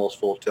running almost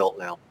full tilt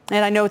now.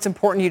 And I know it's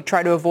important you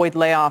try to avoid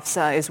layoffs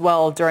as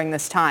well during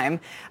this time.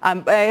 I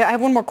have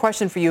one more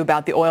question for you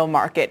about the oil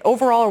market.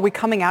 Overall, are we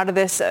coming out of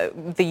this,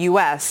 the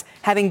U.S.,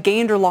 having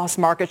gained or lost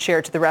market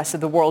share to the rest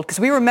of the world? Because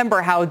we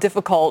remember how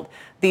difficult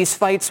these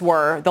fights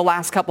were the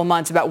last couple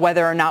months about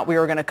whether or not we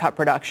were going to cut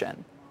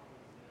production.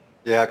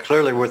 Yeah,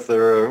 clearly with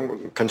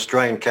the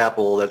constrained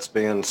capital that's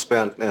being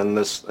spent in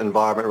this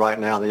environment right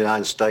now in the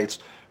United States,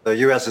 the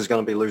U.S. is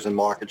going to be losing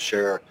market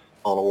share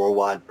on a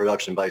worldwide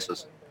production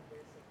basis.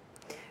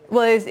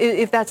 Well,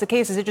 if that's the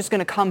case, is it just going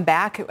to come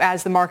back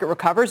as the market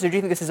recovers, or do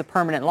you think this is a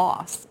permanent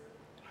loss?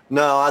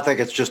 No, I think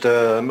it's just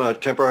a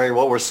temporary.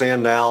 What we're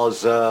seeing now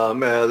is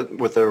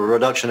with the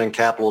reduction in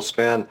capital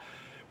spend,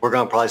 we're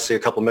going to probably see a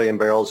couple million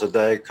barrels a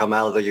day come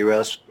out of the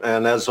U.S.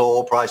 And as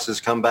oil prices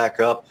come back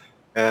up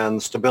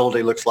and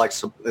stability looks like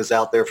is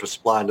out there for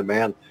supply and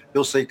demand,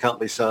 you'll see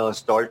companies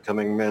start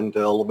coming into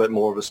a little bit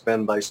more of a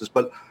spend basis.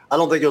 But I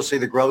don't think you'll see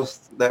the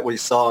growth that we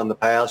saw in the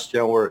past,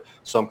 where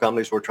some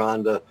companies were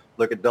trying to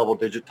look at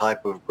double-digit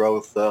type of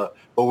growth. But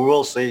we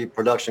will see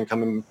production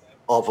coming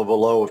off of a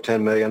low of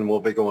 10 million. We'll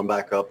be going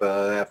back up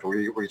after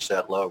we reach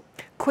that low.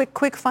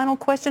 Quick final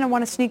question I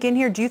want to sneak in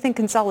here. Do you think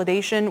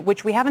consolidation,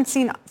 which we haven't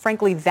seen,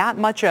 frankly, that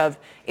much of,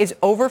 is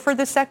over for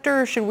this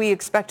sector, or should we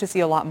expect to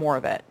see a lot more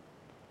of it?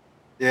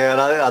 Yeah,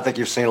 and I think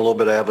you've seen a little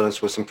bit of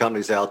evidence with some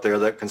companies out there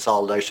that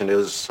consolidation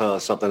is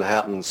something that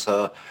happens.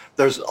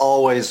 There's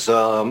always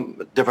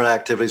different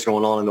activities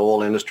going on in the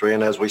oil industry,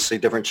 and as we see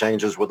different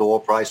changes with oil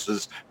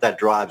prices, that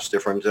drives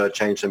different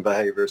change in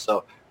behavior.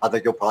 So I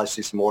think you'll probably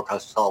see some more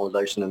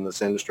consolidation in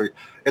this industry.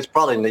 It's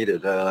probably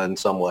needed in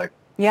some way.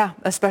 Yeah,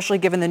 especially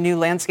given the new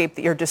landscape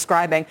that you're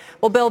describing.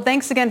 Well, Bill,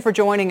 thanks again for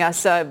joining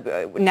us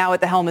now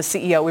at the helm as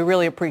CEO. We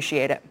really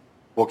appreciate it.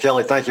 Well,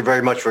 Kelly, thank you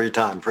very much for your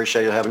time.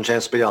 Appreciate you having a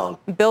chance to be on.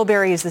 Bill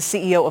Berry is the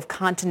CEO of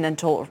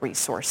Continental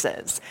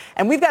Resources.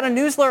 And we've got a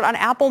news alert on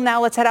Apple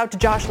now. Let's head out to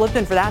Josh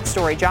Lipton for that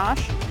story.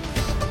 Josh?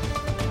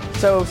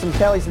 So some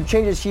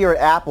changes here at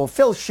Apple.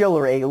 Phil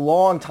Schiller, a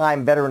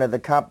longtime veteran of the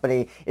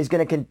company, is going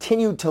to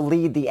continue to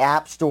lead the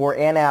App Store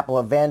and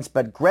Apple events.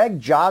 But Greg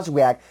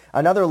Joswiak,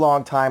 another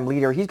longtime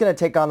leader, he's going to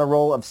take on the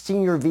role of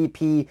Senior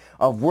VP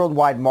of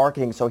Worldwide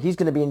Marketing. So he's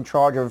going to be in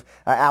charge of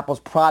Apple's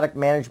product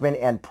management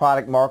and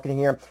product marketing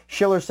here.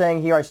 Schiller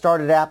saying here, I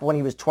started at Apple when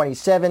he was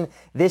 27.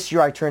 This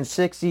year I turned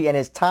 60, and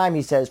it's time,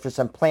 he says, for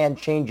some planned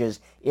changes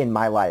in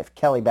my life.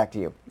 Kelly, back to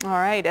you. All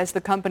right. As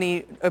the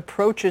company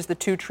approaches the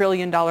 $2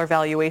 trillion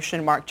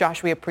valuation mark,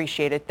 Josh, we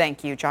appreciate it.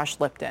 Thank you, Josh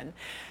Lipton.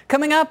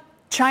 Coming up,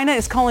 China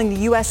is calling the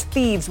U.S.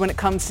 thieves when it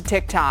comes to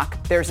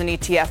TikTok. There's an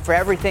ETF for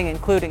everything,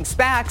 including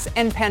SPACs.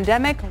 And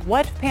pandemic?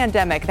 What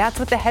pandemic? That's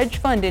what the hedge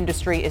fund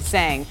industry is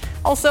saying.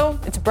 Also,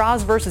 it's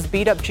bras versus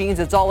beat-up jeans.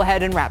 It's all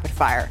ahead in Rapid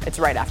Fire. It's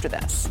right after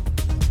this.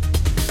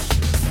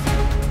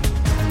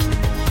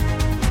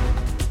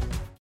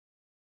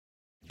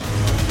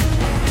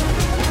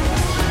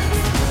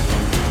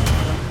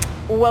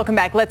 Welcome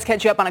back. Let's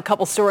catch you up on a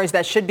couple stories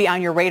that should be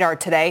on your radar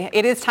today.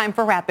 It is time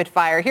for Rapid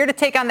Fire. Here to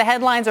take on the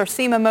headlines are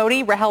Seema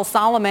Modi, Rahel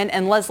Solomon,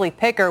 and Leslie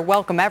Picker.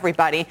 Welcome,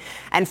 everybody.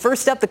 And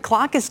first up, the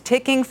clock is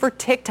ticking for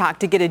TikTok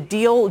to get a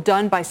deal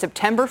done by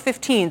September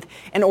 15th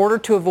in order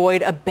to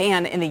avoid a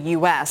ban in the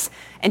U.S.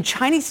 And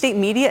Chinese state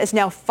media is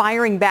now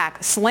firing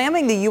back,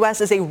 slamming the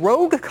U.S. as a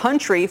rogue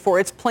country for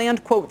its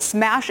planned, quote,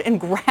 smash and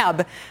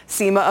grab,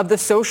 Seema, of the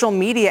social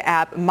media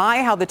app.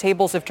 My, how the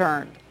tables have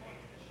turned.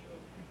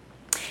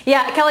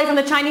 Yeah, Kelly, from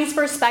the Chinese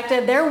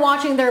perspective, they're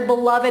watching their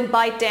beloved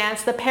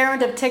ByteDance, the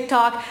parent of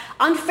TikTok,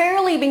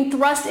 unfairly being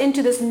thrust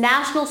into this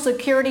national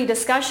security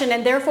discussion,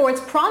 and therefore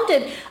it's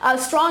prompted a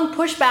strong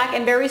pushback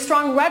and very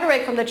strong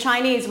rhetoric from the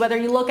Chinese, whether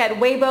you look at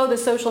Weibo, the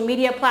social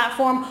media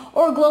platform,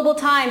 or Global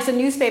Times, the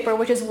newspaper,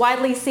 which is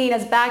widely seen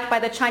as backed by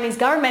the Chinese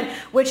government,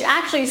 which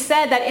actually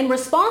said that in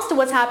response to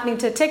what's happening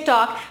to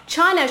TikTok,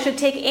 China should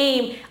take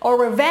aim or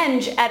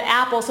revenge at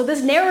Apple. So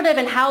this narrative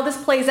and how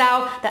this plays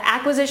out, the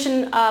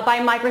acquisition by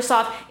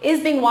Microsoft,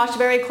 is being watched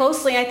very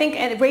closely. And I think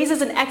it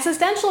raises an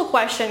existential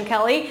question,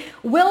 Kelly.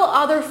 Will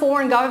other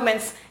foreign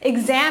governments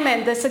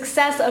examine the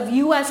success of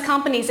U.S.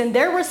 companies in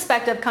their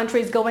respective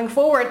countries going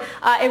forward?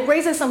 It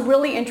raises some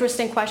really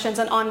interesting questions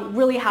on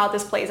really how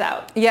this plays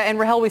out. Yeah, and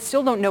Rahel, we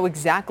still don't know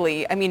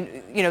exactly. I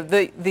mean, you know,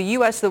 the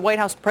U.S., the White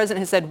House president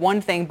has said one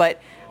thing, but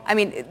I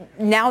mean,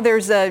 now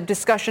there's a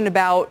discussion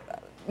about,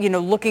 you know,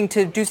 looking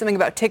to do something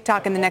about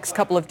TikTok in the next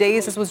couple of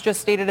days. This was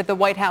just stated at the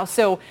White House.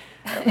 So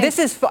this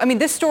is, I mean,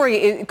 this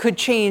story could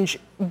change.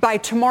 By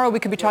tomorrow,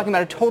 we could be talking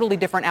about a totally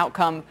different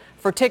outcome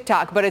for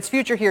TikTok, but its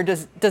future here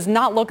does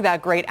not look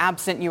that great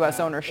absent U.S.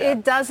 ownership.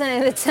 It doesn't,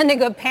 and it's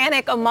sending a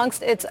panic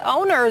amongst its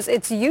owners,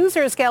 its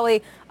users,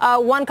 Kelly.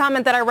 One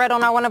comment that I read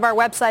on one of our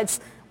websites,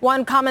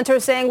 one commenter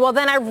saying, well,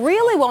 then I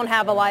really won't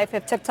have a life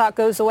if TikTok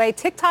goes away.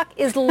 TikTok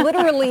is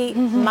literally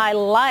my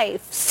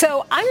life.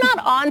 So I'm not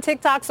on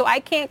TikTok, so I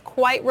can't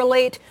quite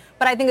relate,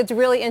 but I think it's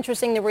really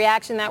interesting the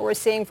reaction that we're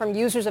seeing from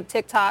users of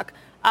TikTok,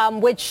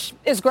 which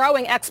is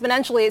growing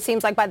exponentially, it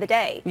seems like, by the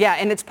day. Yeah,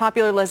 and it's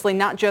popular, Leslie,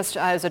 not just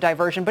as a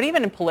diversion, but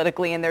even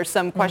politically. And there's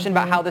some question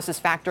about how this is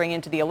factoring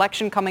into the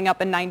election coming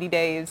up in 90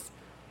 days.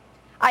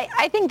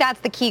 I think that's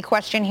the key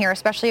question here,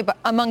 especially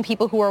among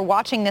people who are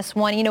watching this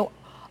one. You know,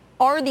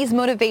 are these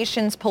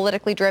motivations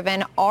politically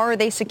driven? Are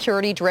they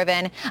security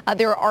driven?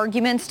 There are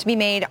arguments to be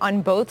made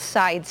on both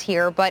sides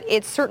here, but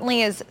it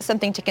certainly is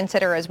something to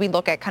consider as we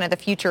look at kind of the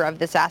future of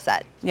this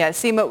asset. Yeah,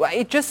 Seema,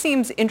 it just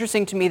seems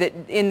interesting to me that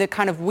in the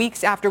kind of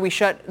weeks after we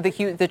shut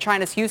the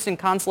China's Houston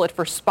consulate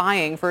for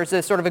spying, for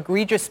the sort of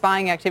egregious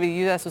spying activity the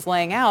U.S. was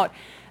laying out,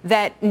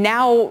 that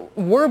now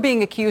we're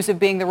being accused of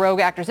being the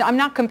rogue actors. I'm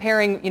not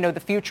comparing, you know, the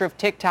future of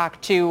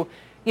TikTok to,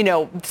 you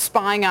know,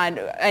 spying on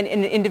an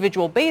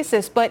individual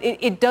basis, but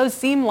it does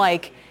seem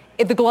like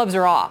the gloves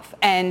are off,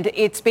 and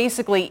it's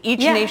basically each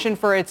nation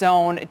for its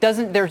own.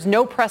 There's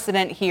no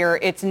precedent here.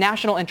 It's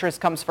national interest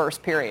comes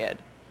first, period.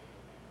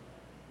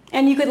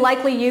 And you could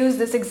likely use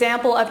this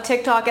example of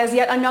TikTok as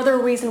yet another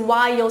reason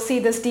why you'll see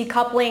this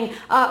decoupling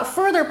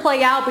further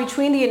play out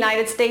between the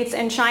United States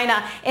and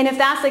China. And if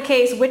that's the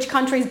case, which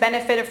countries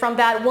benefited from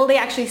that? Will they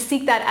actually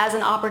seek that as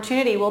an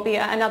opportunity will be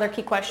another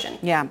key question.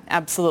 Yeah,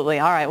 absolutely.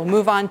 All right, we'll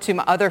move on to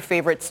my other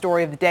favorite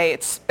story of the day.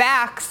 It's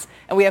SPACs.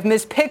 And we have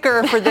Ms.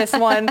 Picker for this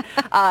one.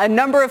 A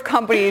number of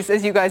companies,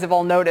 as you guys have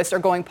all noticed, are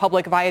going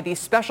public via these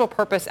special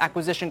purpose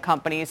acquisition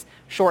companies.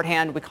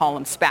 Shorthand, we call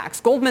them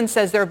SPACs. Goldman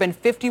says there have been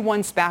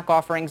 51 SPAC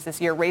offerings this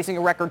year, raising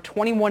a record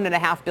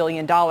 $21.5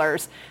 billion.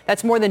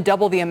 That's more than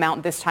double the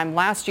amount this time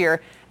last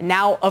year.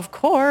 Now, of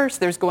course,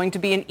 there's going to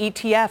be an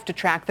ETF to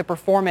track the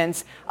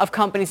performance of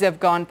companies that have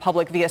gone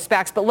public via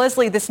SPACs. But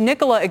Leslie, this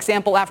Nikola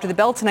example after the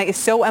bell tonight is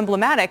so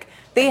emblematic.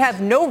 They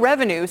have no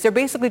revenues. They're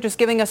basically just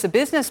giving us a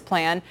business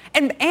plan.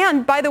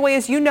 And by the way,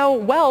 as you know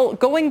well,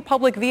 going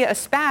public via a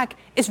SPAC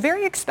is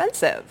very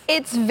expensive.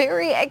 It's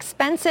very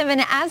expensive.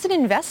 And as an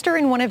investor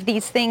in one of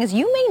these things,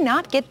 you may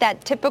not get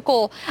that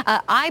typical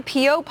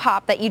IPO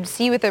pop that you'd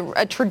see with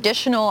a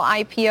traditional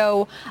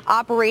IPO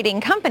operating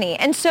company.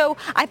 And so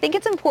I think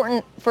it's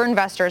important for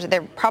investors.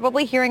 They're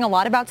probably hearing a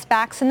lot about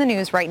SPACs in the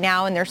news right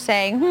now, and they're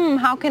saying,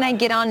 how can I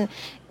get on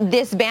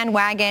this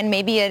bandwagon?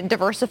 Maybe a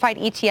diversified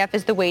ETF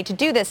is the way to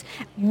do this.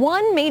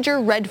 One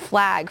major red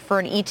flag for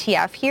an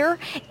ETF here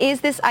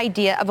is this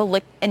idea of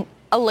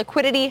a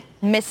liquidity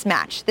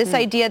mismatch. This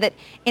idea that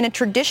in a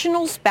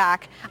traditional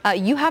SPAC,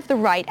 you have the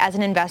right as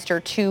an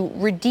investor to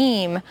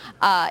redeem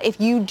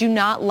if you do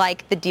not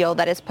like the deal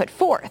that is put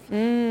forth.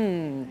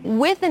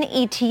 With an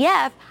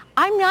ETF,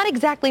 I'm not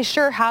exactly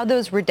sure how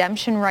those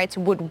redemption rights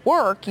would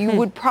work. You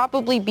would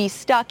probably be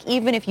stuck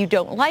even if you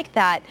don't like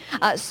that.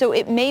 So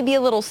it may be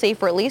a little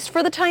safer, at least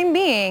for the time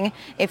being,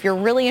 if you're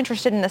really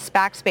interested in the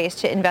SPAC space,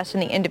 to invest in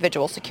the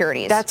individual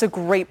securities. That's a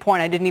great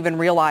point. I didn't even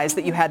realize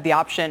that you had the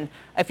option,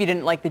 if you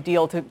didn't like the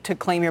deal, to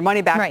claim your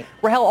money back. Right.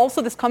 Rahel,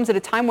 also this comes at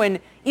a time when,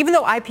 even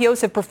though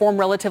IPOs have performed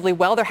relatively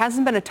well, there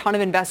hasn't been a ton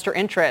of investor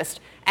interest.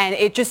 And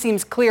it just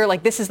seems clear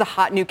like this is the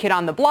hot new kid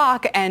on the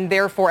block, and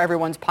therefore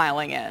everyone's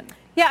piling in.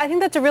 Yeah, I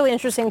think that's a really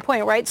interesting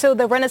point, right? So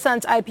the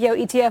Renaissance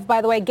IPO ETF, by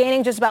the way,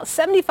 gaining just about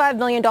 $75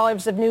 million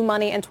of new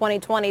money in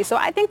 2020. So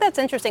I think that's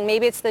interesting.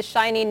 Maybe it's the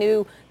shiny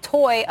new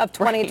toy of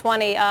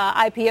 2020.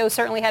 Right. IPO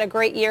certainly had a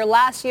great year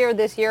last year.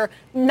 This year,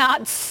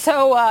 not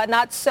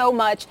so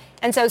much.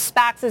 And so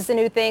SPACs is the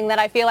new thing that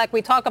I feel like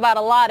we talk about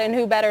a lot, and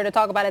who better to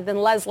talk about it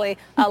than Leslie?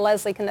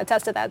 Leslie can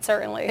attest to that,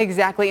 certainly.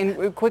 Exactly.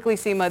 And quickly,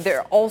 Seema,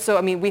 there also,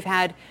 I mean, we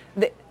have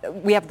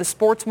the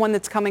sports one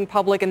that's coming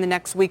public in the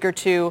next week or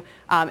two,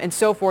 and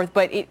so forth.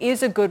 But it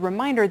is a good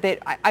reminder that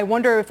I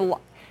wonder if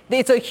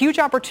it's a huge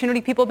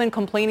opportunity. People have been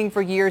complaining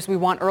for years. We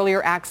want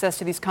earlier access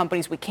to these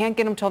companies. We can't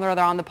get them until they're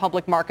on the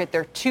public market.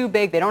 They're too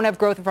big. They don't have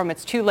growth from them.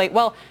 It's too late.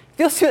 Well, it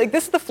feels to me like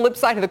this is the flip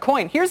side of the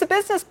coin. Here's a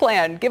business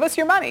plan. Give us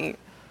your money.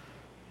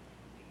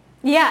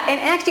 Yeah, and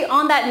actually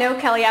on that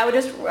note, Kelly, I would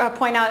just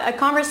point out a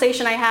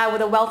conversation I had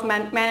with a wealth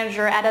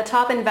manager at a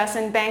top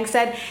investment bank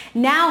said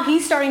now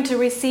he's starting to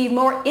receive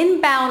more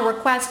inbound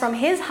requests from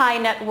his high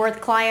net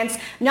worth clients,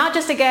 not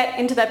just to get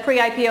into the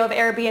pre-IPO of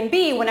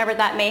Airbnb whenever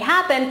that may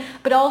happen,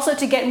 but also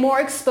to get more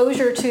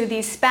exposure to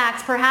these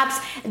SPACs. Perhaps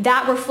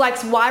that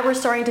reflects why we're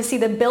starting to see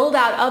the build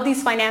out of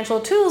these financial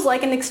tools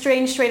like an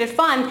exchange traded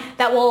fund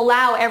that will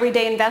allow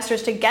everyday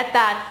investors to get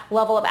that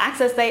level of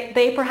access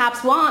they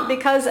perhaps want,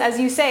 because as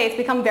you say, it's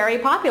become very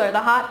popular, the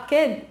hot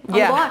kid on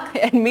the block.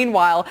 And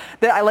meanwhile,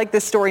 I like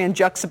this story in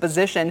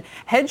juxtaposition.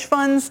 Hedge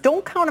funds,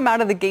 don't count them out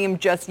of the game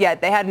just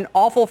yet. They had an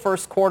awful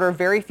first quarter.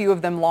 Very few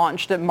of them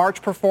launched.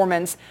 March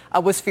performance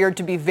was feared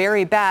to be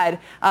very bad,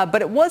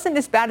 but it wasn't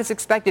as bad as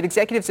expected.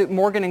 Executives at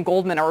Morgan and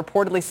Goldman are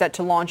reportedly set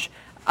to launch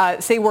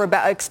say we're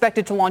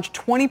expected to launch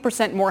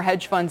 20% more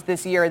hedge funds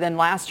this year than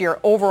last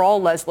year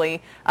overall,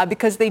 Leslie,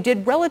 because they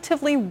did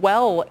relatively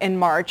well in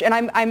March. And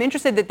I'm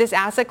interested that this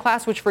asset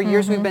class, which for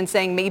years we've been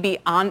saying may be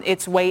on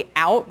its way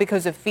out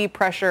because of fee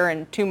pressure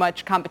and too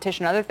much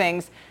competition and other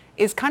things,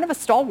 is kind of a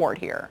stalwart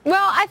here.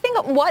 Well, I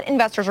think what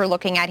investors are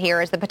looking at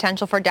here is the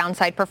potential for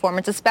downside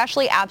performance,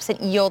 especially absent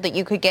yield that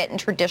you could get in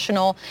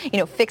traditional,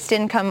 fixed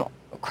income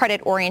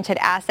credit-oriented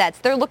assets.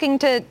 They're looking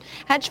to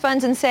hedge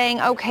funds and saying,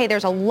 okay,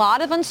 there's a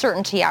lot of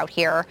uncertainty out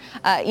here.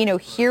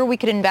 Here we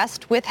could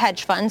invest with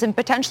hedge funds and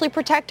potentially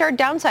protect our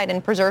downside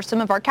and preserve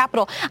some of our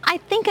capital. I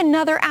think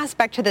another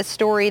aspect to this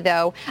story,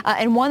 though,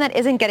 and one that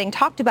isn't getting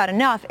talked about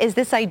enough, is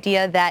this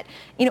idea that,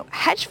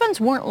 hedge funds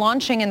weren't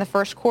launching in the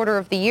first quarter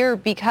of the year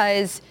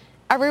because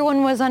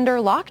everyone was under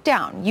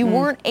lockdown. You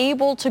weren't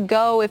able to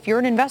go, if you're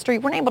an investor,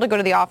 you weren't able to go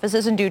to the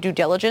offices and do due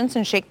diligence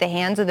and shake the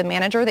hands of the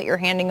manager that you're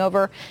handing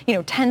over,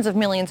 tens of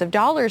millions of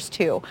dollars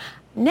to.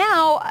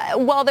 Now,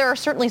 while there are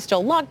certainly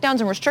still lockdowns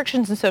and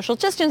restrictions and social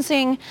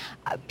distancing,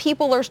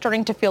 people are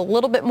starting to feel a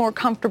little bit more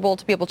comfortable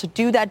to be able to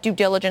do that due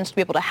diligence, to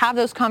be able to have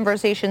those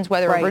conversations,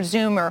 whether over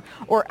Zoom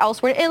or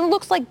elsewhere. And it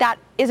looks like that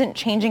isn't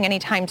changing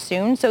anytime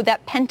soon. So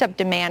that pent-up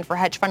demand for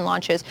hedge fund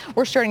launches,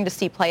 we're starting to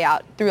see play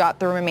out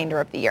throughout the remainder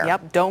of the year.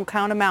 Yep, don't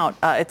count them out.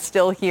 It's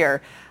still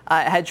here.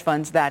 Hedge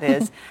funds, that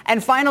is.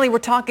 And finally, we're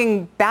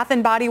talking Bath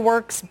 & Body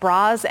Works,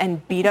 bras,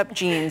 and beat-up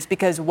jeans,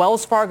 because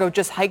Wells Fargo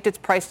just hiked its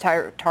price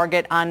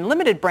target on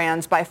limited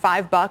brands by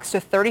 $5 to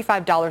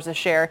 $35 a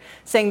share,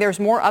 saying there's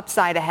more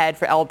upside ahead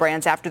for L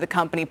Brands after the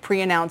company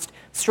pre-announced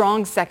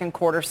strong second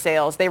quarter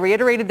sales. They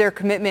reiterated their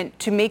commitment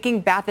to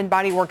making Bath &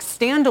 Body Works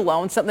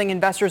standalone, something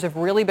investors have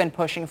really been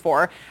pushing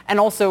for, and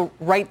also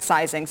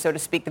right-sizing, so to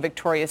speak, the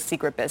Victoria's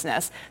Secret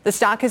business. The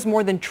stock has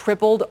more than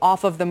tripled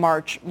off of the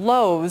March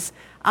lows.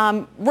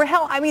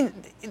 Rahel,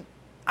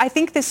 I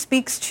think this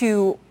speaks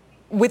to,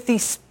 with the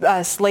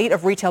slate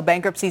of retail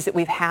bankruptcies that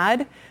we've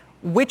had,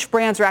 which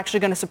brands are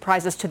actually going to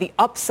surprise us to the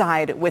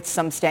upside with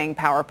some staying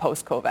power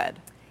post-COVID.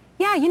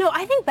 Yeah,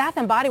 I think Bath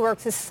 & Body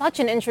Works is such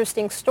an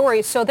interesting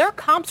story. So their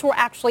comps were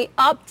actually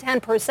up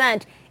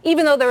 10%,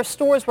 even though their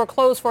stores were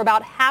closed for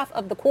about half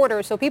of the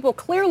quarter. So people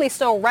clearly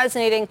still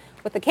resonating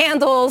with the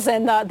candles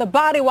and the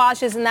body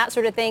washes and that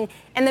sort of thing.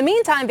 In the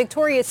meantime,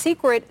 Victoria's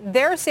Secret,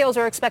 their sales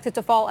are expected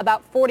to fall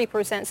about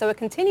 40%. So it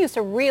continues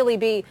to really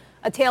be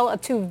a tale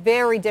of two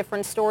very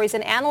different stories.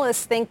 And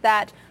analysts think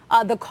that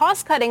the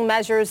cost-cutting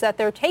measures that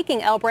they're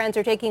taking, L Brands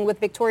are taking with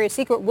Victoria's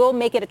Secret, will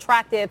make it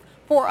attractive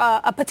for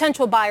a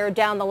potential buyer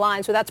down the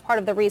line. So that's part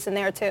of the reason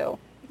there, too.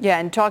 Yeah,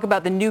 and talk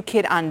about the new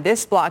kid on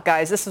this block,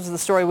 guys. This was the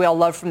story we all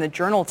loved from the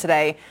Journal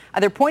today.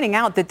 They're pointing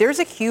out that there's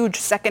a huge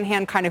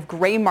secondhand kind of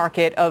gray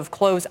market of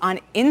clothes on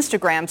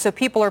Instagram. So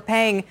people are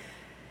paying,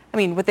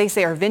 what they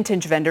say are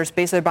vintage vendors,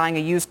 basically buying a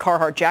used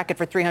Carhartt jacket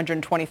for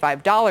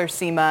 $325,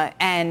 Seema,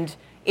 and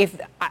if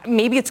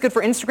maybe it's good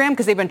for Instagram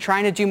because they've been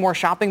trying to do more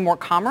shopping, more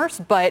commerce,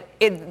 but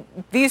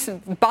these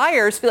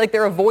buyers feel like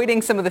they're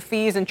avoiding some of the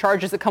fees and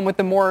charges that come with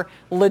the more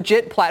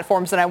legit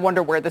platforms, and I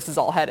wonder where this is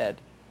all headed.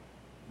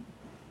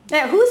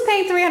 Now, who's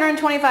paying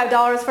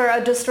 $325 for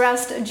a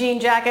distressed jean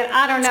jacket?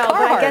 I don't know, but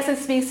I guess it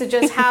speaks to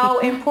just how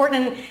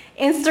important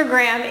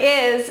Instagram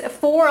is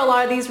for a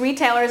lot of these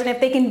retailers. And if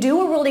they can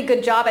do a really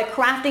good job at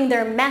crafting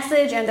their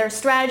message and their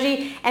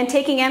strategy and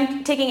taking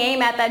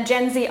aim at that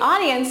Gen Z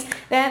audience,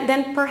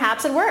 then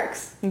perhaps it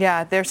works.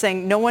 Yeah, they're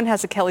saying no one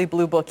has a Kelly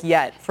Blue Book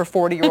yet for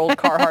 40-year-old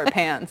Carhartt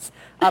pants.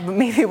 But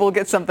maybe we'll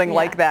get something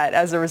like that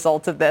as a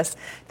result of this.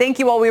 Thank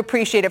you all. We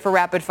appreciate it for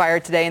Rapid Fire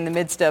today in the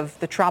midst of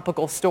the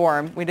tropical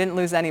storm. We didn't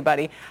lose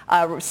anybody.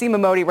 Seema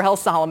Modi, Rahel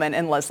Solomon,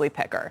 and Leslie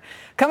Picker.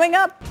 Coming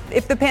up,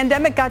 if the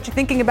pandemic got you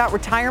thinking about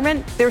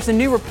retirement, there's a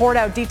new report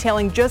out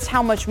detailing just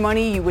how much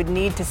money you would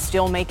need to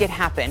still make it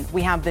happen.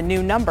 We have the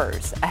new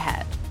numbers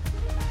ahead.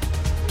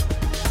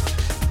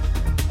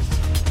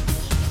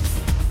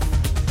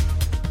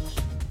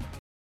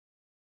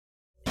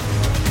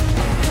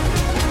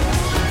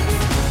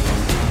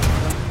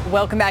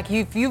 Welcome back.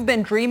 If you've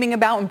been dreaming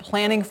about and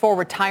planning for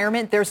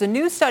retirement, there's a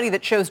new study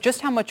that shows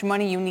just how much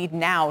money you need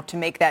now to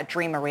make that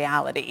dream a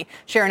reality.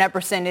 Sharon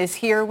Epperson is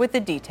here with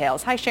the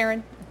details. Hi,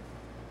 Sharon.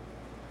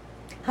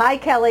 Hi,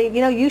 Kelly.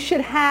 You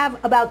should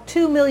have about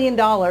 $2 million.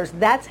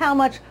 That's how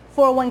much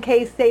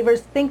 401k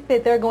savers think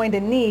that they're going to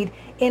need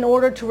in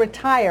order to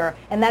retire.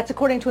 And that's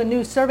according to a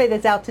new survey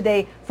that's out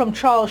today from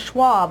Charles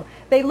Schwab.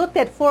 They looked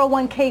at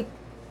 401k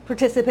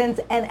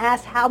participants and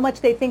asked how much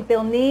they think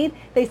they'll need.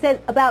 They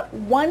said about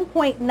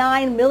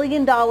 $1.9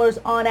 million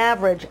on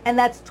average, and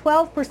that's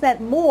 12%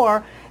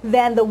 more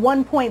than the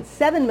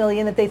 $1.7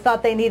 million that they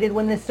thought they needed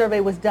when this survey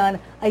was done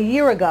a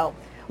year ago.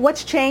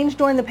 What's changed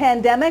during the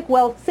pandemic?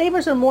 Well,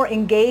 savers are more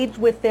engaged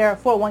with their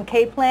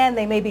 401k plan.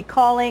 They may be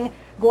calling,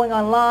 going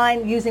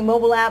online, using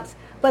mobile apps,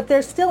 but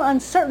they're still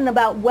uncertain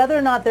about whether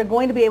or not they're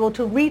going to be able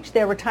to reach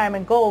their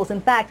retirement goals.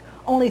 In fact,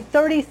 only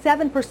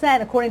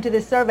 37%, according to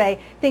this survey,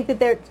 think that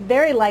it's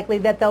very likely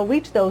that they'll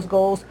reach those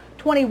goals.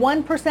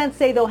 21%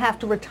 say they'll have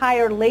to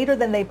retire later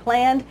than they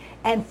planned,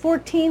 and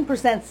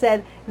 14%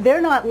 said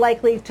they're not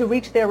likely to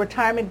reach their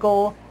retirement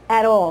goal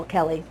at all,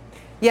 Kelly.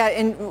 Yeah,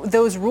 and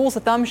those rules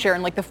of thumb,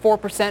 Sharon, like the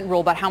 4%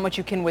 rule about how much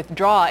you can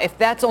withdraw, if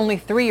that's only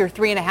 3 or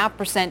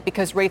 3.5%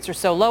 because rates are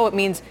so low, it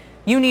means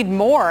you need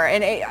more.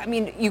 And I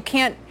mean, you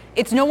can't.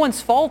 It's no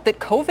one's fault that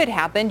COVID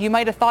happened. You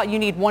might have thought you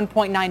need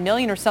 1.9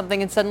 million or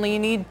something, and suddenly you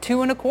need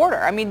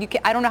 2.25. I mean,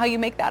 I don't know how you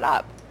make that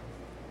up.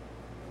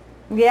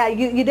 Yeah,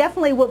 you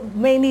definitely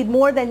may need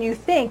more than you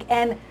think.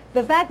 And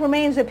the fact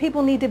remains that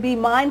people need to be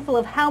mindful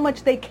of how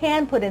much they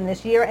can put in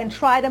this year and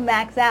try to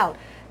max out.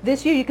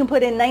 This year you can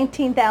put in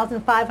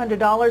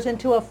 $19,500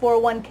 into a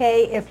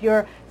 401k. If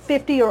you're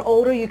 50 or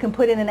older, you can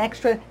put in an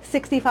extra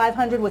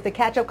 $6,500 with a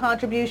catch-up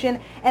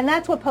contribution. And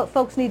that's what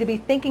folks need to be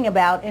thinking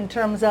about in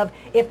terms of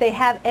if they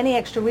have any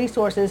extra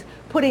resources,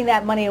 putting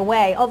that money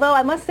away. Although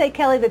I must say,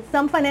 Kelly, that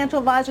some financial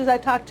advisors I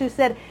talked to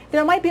said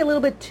there might be a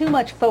little bit too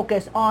much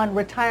focus on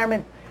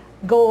retirement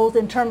goals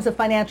in terms of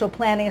financial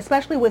planning,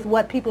 especially with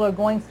what people are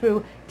going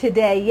through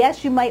today.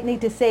 Yes, you might need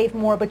to save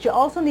more, but you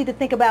also need to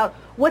think about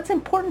what's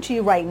important to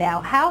you right now.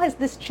 How has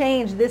this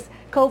changed, this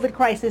COVID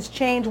crisis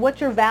changed,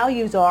 what your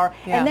values are,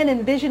 and then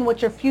envision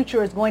what your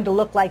future is going to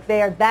look like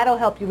there. That'll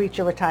help you reach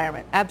your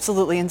retirement.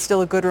 Absolutely, and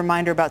still a good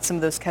reminder about some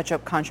of those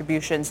catch-up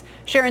contributions.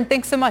 Sharon,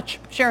 thanks so much.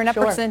 Sharon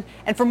Epperson.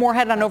 And for more,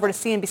 head on over to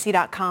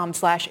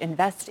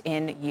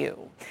cnbc.com/investinYou.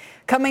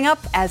 Coming up,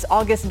 as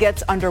August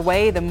gets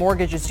underway, the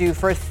mortgage is due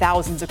for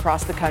thousands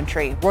across the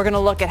country. We're going to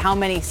look at how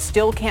many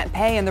still can't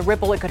pay and the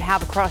ripple it could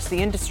have across the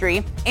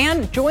industry.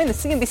 And join the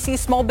CNBC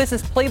Small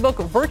Business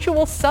Playbook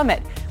Virtual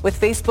Summit with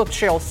Facebook's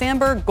Sheryl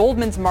Sandberg,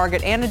 Goldman's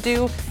Margaret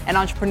Anadou, and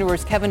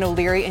entrepreneurs Kevin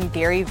O'Leary and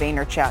Gary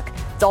Vaynerchuk.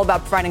 It's all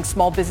about providing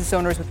small business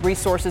owners with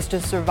resources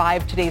to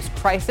survive today's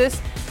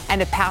crisis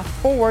and a path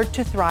forward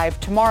to thrive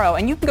tomorrow.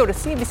 And you can go to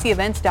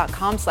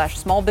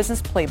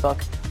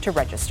cnbcevents.com/smallbusinessplaybook to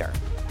register.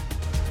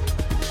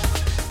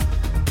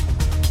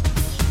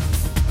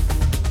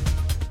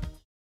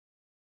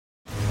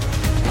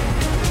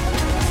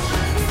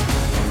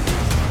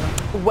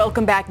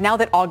 Welcome back. Now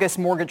that August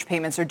mortgage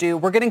payments are due,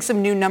 we're getting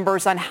some new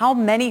numbers on how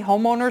many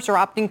homeowners are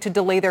opting to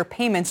delay their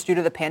payments due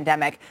to the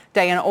pandemic.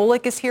 Diana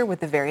Olick is here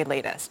with the very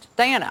latest.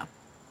 Diana.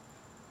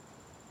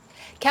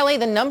 Kelly,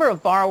 the number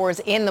of borrowers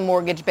in the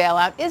mortgage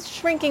bailout is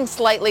shrinking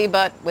slightly,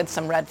 but with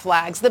some red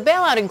flags. The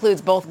bailout includes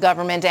both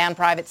government and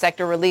private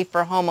sector relief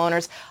for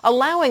homeowners,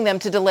 allowing them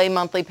to delay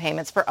monthly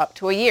payments for up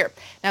to a year.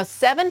 Now,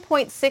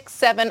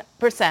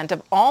 7.67%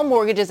 of all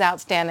mortgages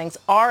outstandings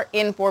are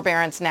in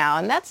forbearance now,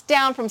 and that's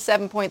down from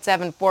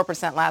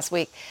 7.74% last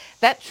week.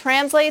 That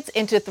translates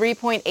into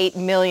 3.8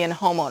 million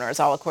homeowners,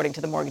 all according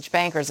to the Mortgage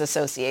Bankers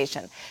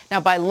Association.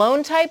 Now, by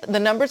loan type, the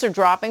numbers are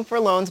dropping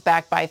for loans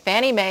backed by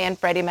Fannie Mae and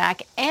Freddie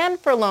Mac and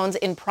for loans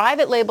in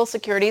private label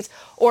securities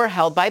or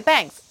held by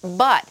banks.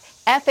 But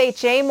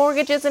FHA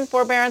mortgages in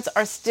forbearance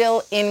are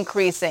still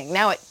increasing,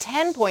 now at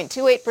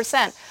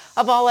 10.28%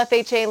 of all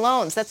FHA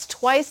loans. That's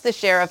twice the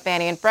share of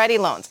Fannie and Freddie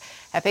loans.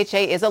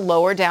 FHA is a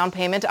lower down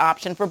payment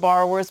option for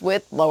borrowers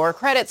with lower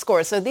credit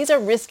scores. So these are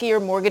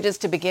riskier mortgages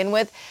to begin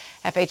with.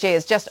 FHA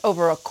is just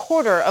over a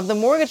quarter of the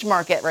mortgage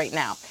market right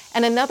now.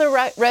 And another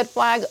red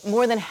flag,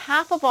 more than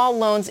half of all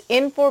loans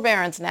in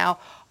forbearance now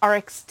are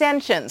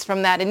extensions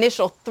from that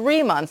initial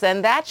 3 months,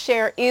 and that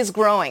share is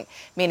growing,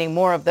 meaning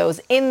more of those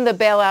in the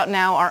bailout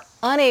now are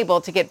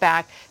unable to get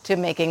back to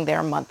making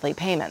their monthly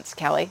payments.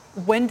 Kelly?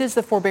 When does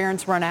the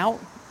forbearance run out?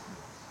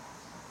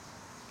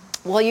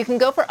 Well, you can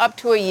go for up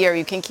to a year.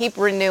 You can keep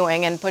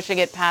renewing and pushing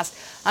it past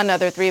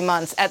another 3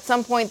 months. At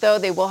some point, though,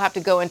 they will have to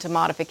go into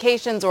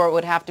modifications or it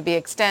would have to be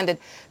extended.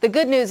 The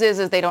good news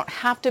is they don't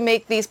have to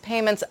make these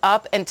payments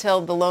up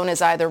until the loan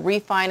is either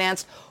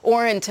refinanced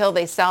or until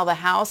they sell the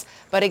house.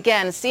 But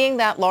again, seeing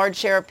that large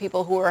share of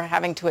people who are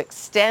having to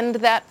extend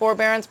that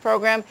forbearance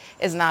program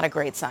is not a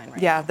great sign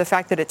right now. The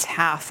fact that it's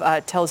half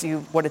tells you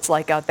what it's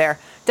like out there.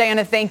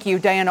 Diana, thank you.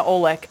 Diana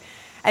Olick.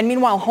 And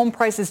meanwhile, home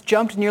prices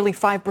jumped nearly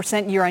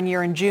 5% year on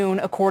year in June,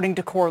 according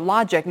to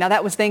CoreLogic. Now,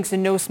 that was thanks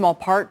in no small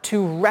part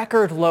to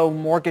record low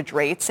mortgage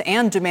rates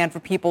and demand for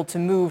people to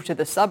move to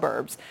the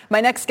suburbs.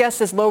 My next guest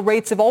says low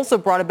rates have also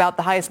brought about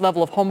the highest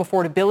level of home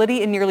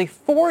affordability in nearly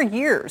 4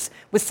 years,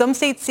 with some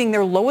states seeing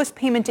their lowest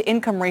payment to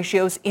income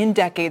ratios in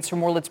decades. For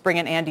more, let's bring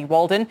in Andy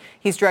Walden.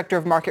 He's director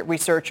of market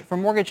research for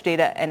mortgage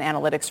data and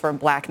analytics firm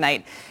Black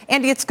Knight.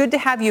 Andy, it's good to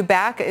have you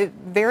back. A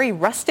very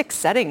rustic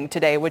setting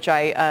today, which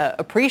I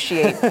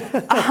appreciate.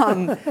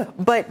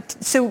 But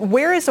so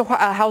where is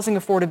housing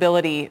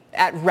affordability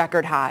at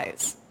record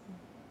highs?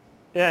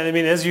 Yeah, and I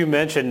mean, as you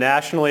mentioned,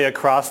 nationally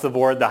across the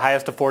board, the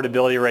highest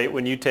affordability rate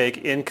when you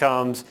take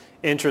incomes,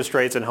 interest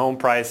rates, and home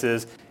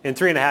prices in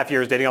 3.5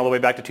 years, dating all the way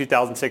back to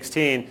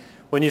 2016.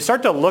 When you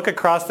start to look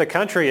across the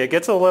country, it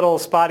gets a little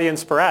spotty and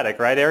sporadic,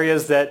 right?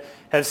 Areas that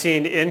have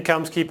seen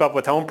incomes keep up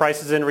with home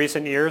prices in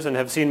recent years and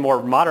have seen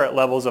more moderate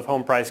levels of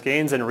home price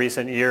gains in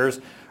recent years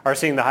are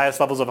seeing the highest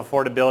levels of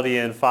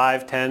affordability in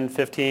 5, 10,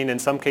 15, in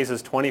some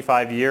cases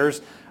 25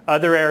 years.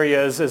 Other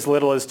areas as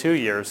little as 2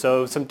 years.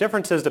 So some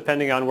differences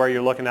depending on where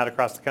you're looking at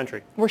across the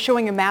country. We're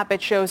showing a map.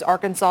 It shows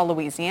Arkansas,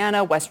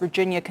 Louisiana, West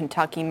Virginia,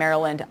 Kentucky,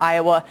 Maryland,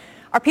 Iowa.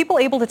 Are people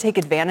able to take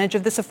advantage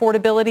of this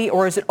affordability,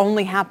 or is it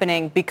only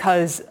happening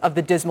because of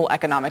the dismal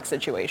economic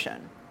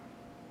situation?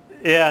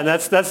 Yeah, and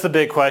that's the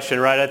big question,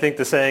 right? I think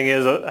the saying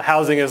is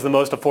housing is the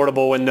most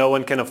affordable when no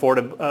one can afford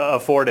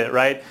it,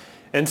 right?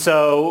 And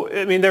so,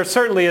 I mean, there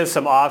certainly is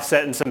some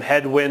offset and some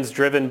headwinds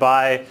driven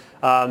by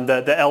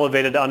the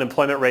elevated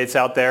unemployment rates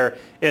out there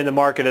in the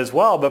market as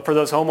well. But for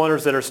those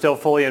homeowners that are still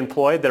fully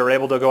employed, that are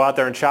able to go out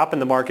there and shop in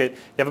the market, you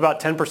have about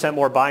 10%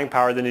 more buying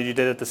power than you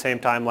did at the same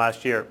time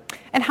last year.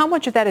 And how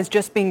much of that is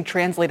just being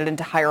translated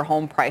into higher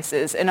home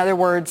prices? In other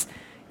words,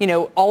 you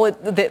know, all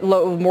that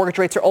low mortgage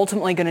rates are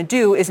ultimately going to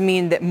do is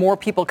mean that more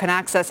people can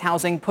access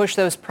housing, push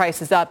those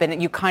prices up,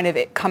 and you kind of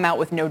come out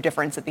with no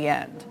difference at the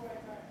end.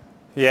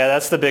 Yeah,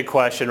 that's the big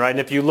question, right? And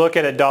if you look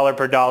at it dollar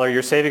per dollar,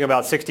 you're saving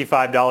about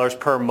 $65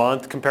 per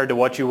month compared to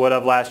what you would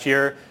have last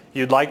year.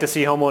 You'd like to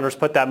see homeowners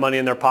put that money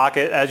in their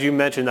pocket. As you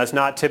mentioned, that's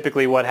not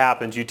typically what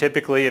happens. You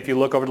typically, if you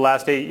look over the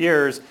last 8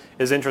 years,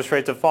 as interest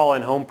rates have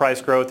fallen, home price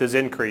growth has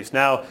increased.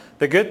 Now,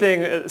 the good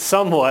thing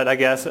somewhat, I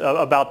guess,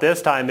 about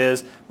this time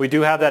is we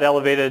do have that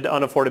elevated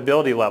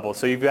unaffordability level.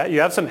 So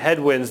you have some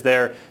headwinds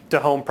there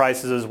to home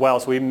prices as well.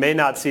 So we may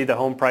not see the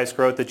home price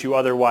growth that you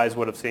otherwise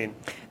would have seen.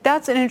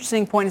 That's an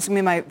interesting point. It's going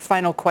to be my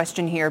final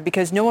question here,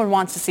 because no one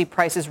wants to see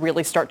prices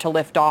really start to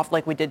lift off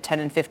like we did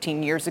 10 and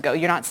 15 years ago.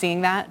 You're not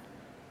seeing that?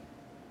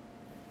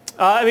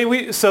 I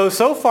mean, so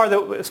far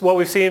what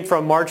we've seen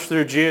from March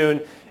through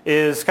June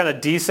is kind of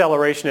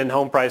deceleration in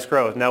home price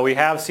growth. Now, we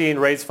have seen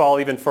rates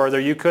fall even further.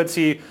 You could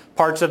see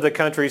parts of the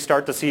country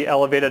start to see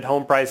elevated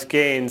home price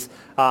gains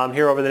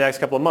here over the next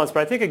couple of months.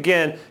 But I think,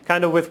 again,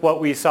 kind of with what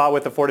we saw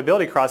with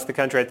affordability across the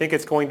country, I think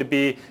it's going to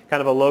be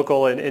kind of a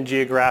local and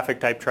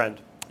geographic type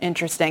trend.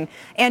 Interesting.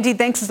 Andy,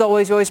 thanks as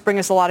always. You always bring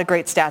us a lot of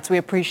great stats. We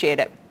appreciate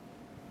it.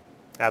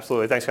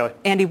 Absolutely. Thanks, Kelly.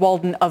 Andy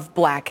Walden of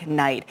Black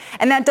Knight.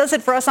 And that does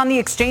it for us on The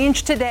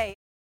Exchange today.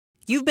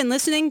 You've been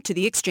listening to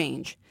The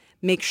Exchange.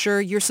 Make sure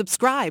you're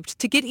subscribed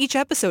to get each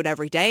episode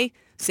every day.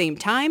 Same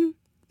time,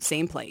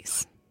 same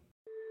place.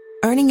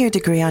 Earning your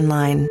degree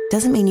online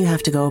doesn't mean you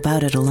have to go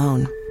about it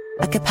alone.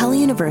 At Capella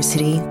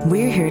University,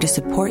 we're here to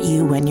support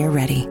you when you're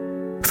ready.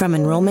 From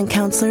enrollment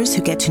counselors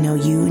who get to know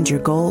you and your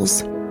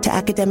goals, to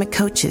academic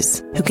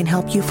coaches who can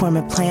help you form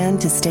a plan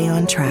to stay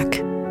on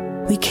track.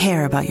 We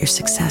care about your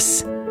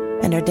success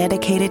and are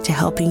dedicated to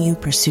helping you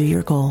pursue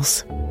your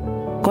goals.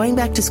 Going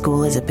back to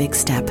school is a big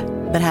step,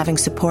 but having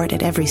support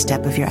at every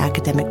step of your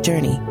academic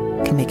journey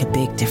can make a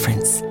big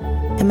difference.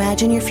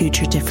 Imagine your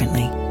future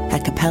differently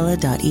at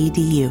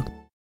capella.edu.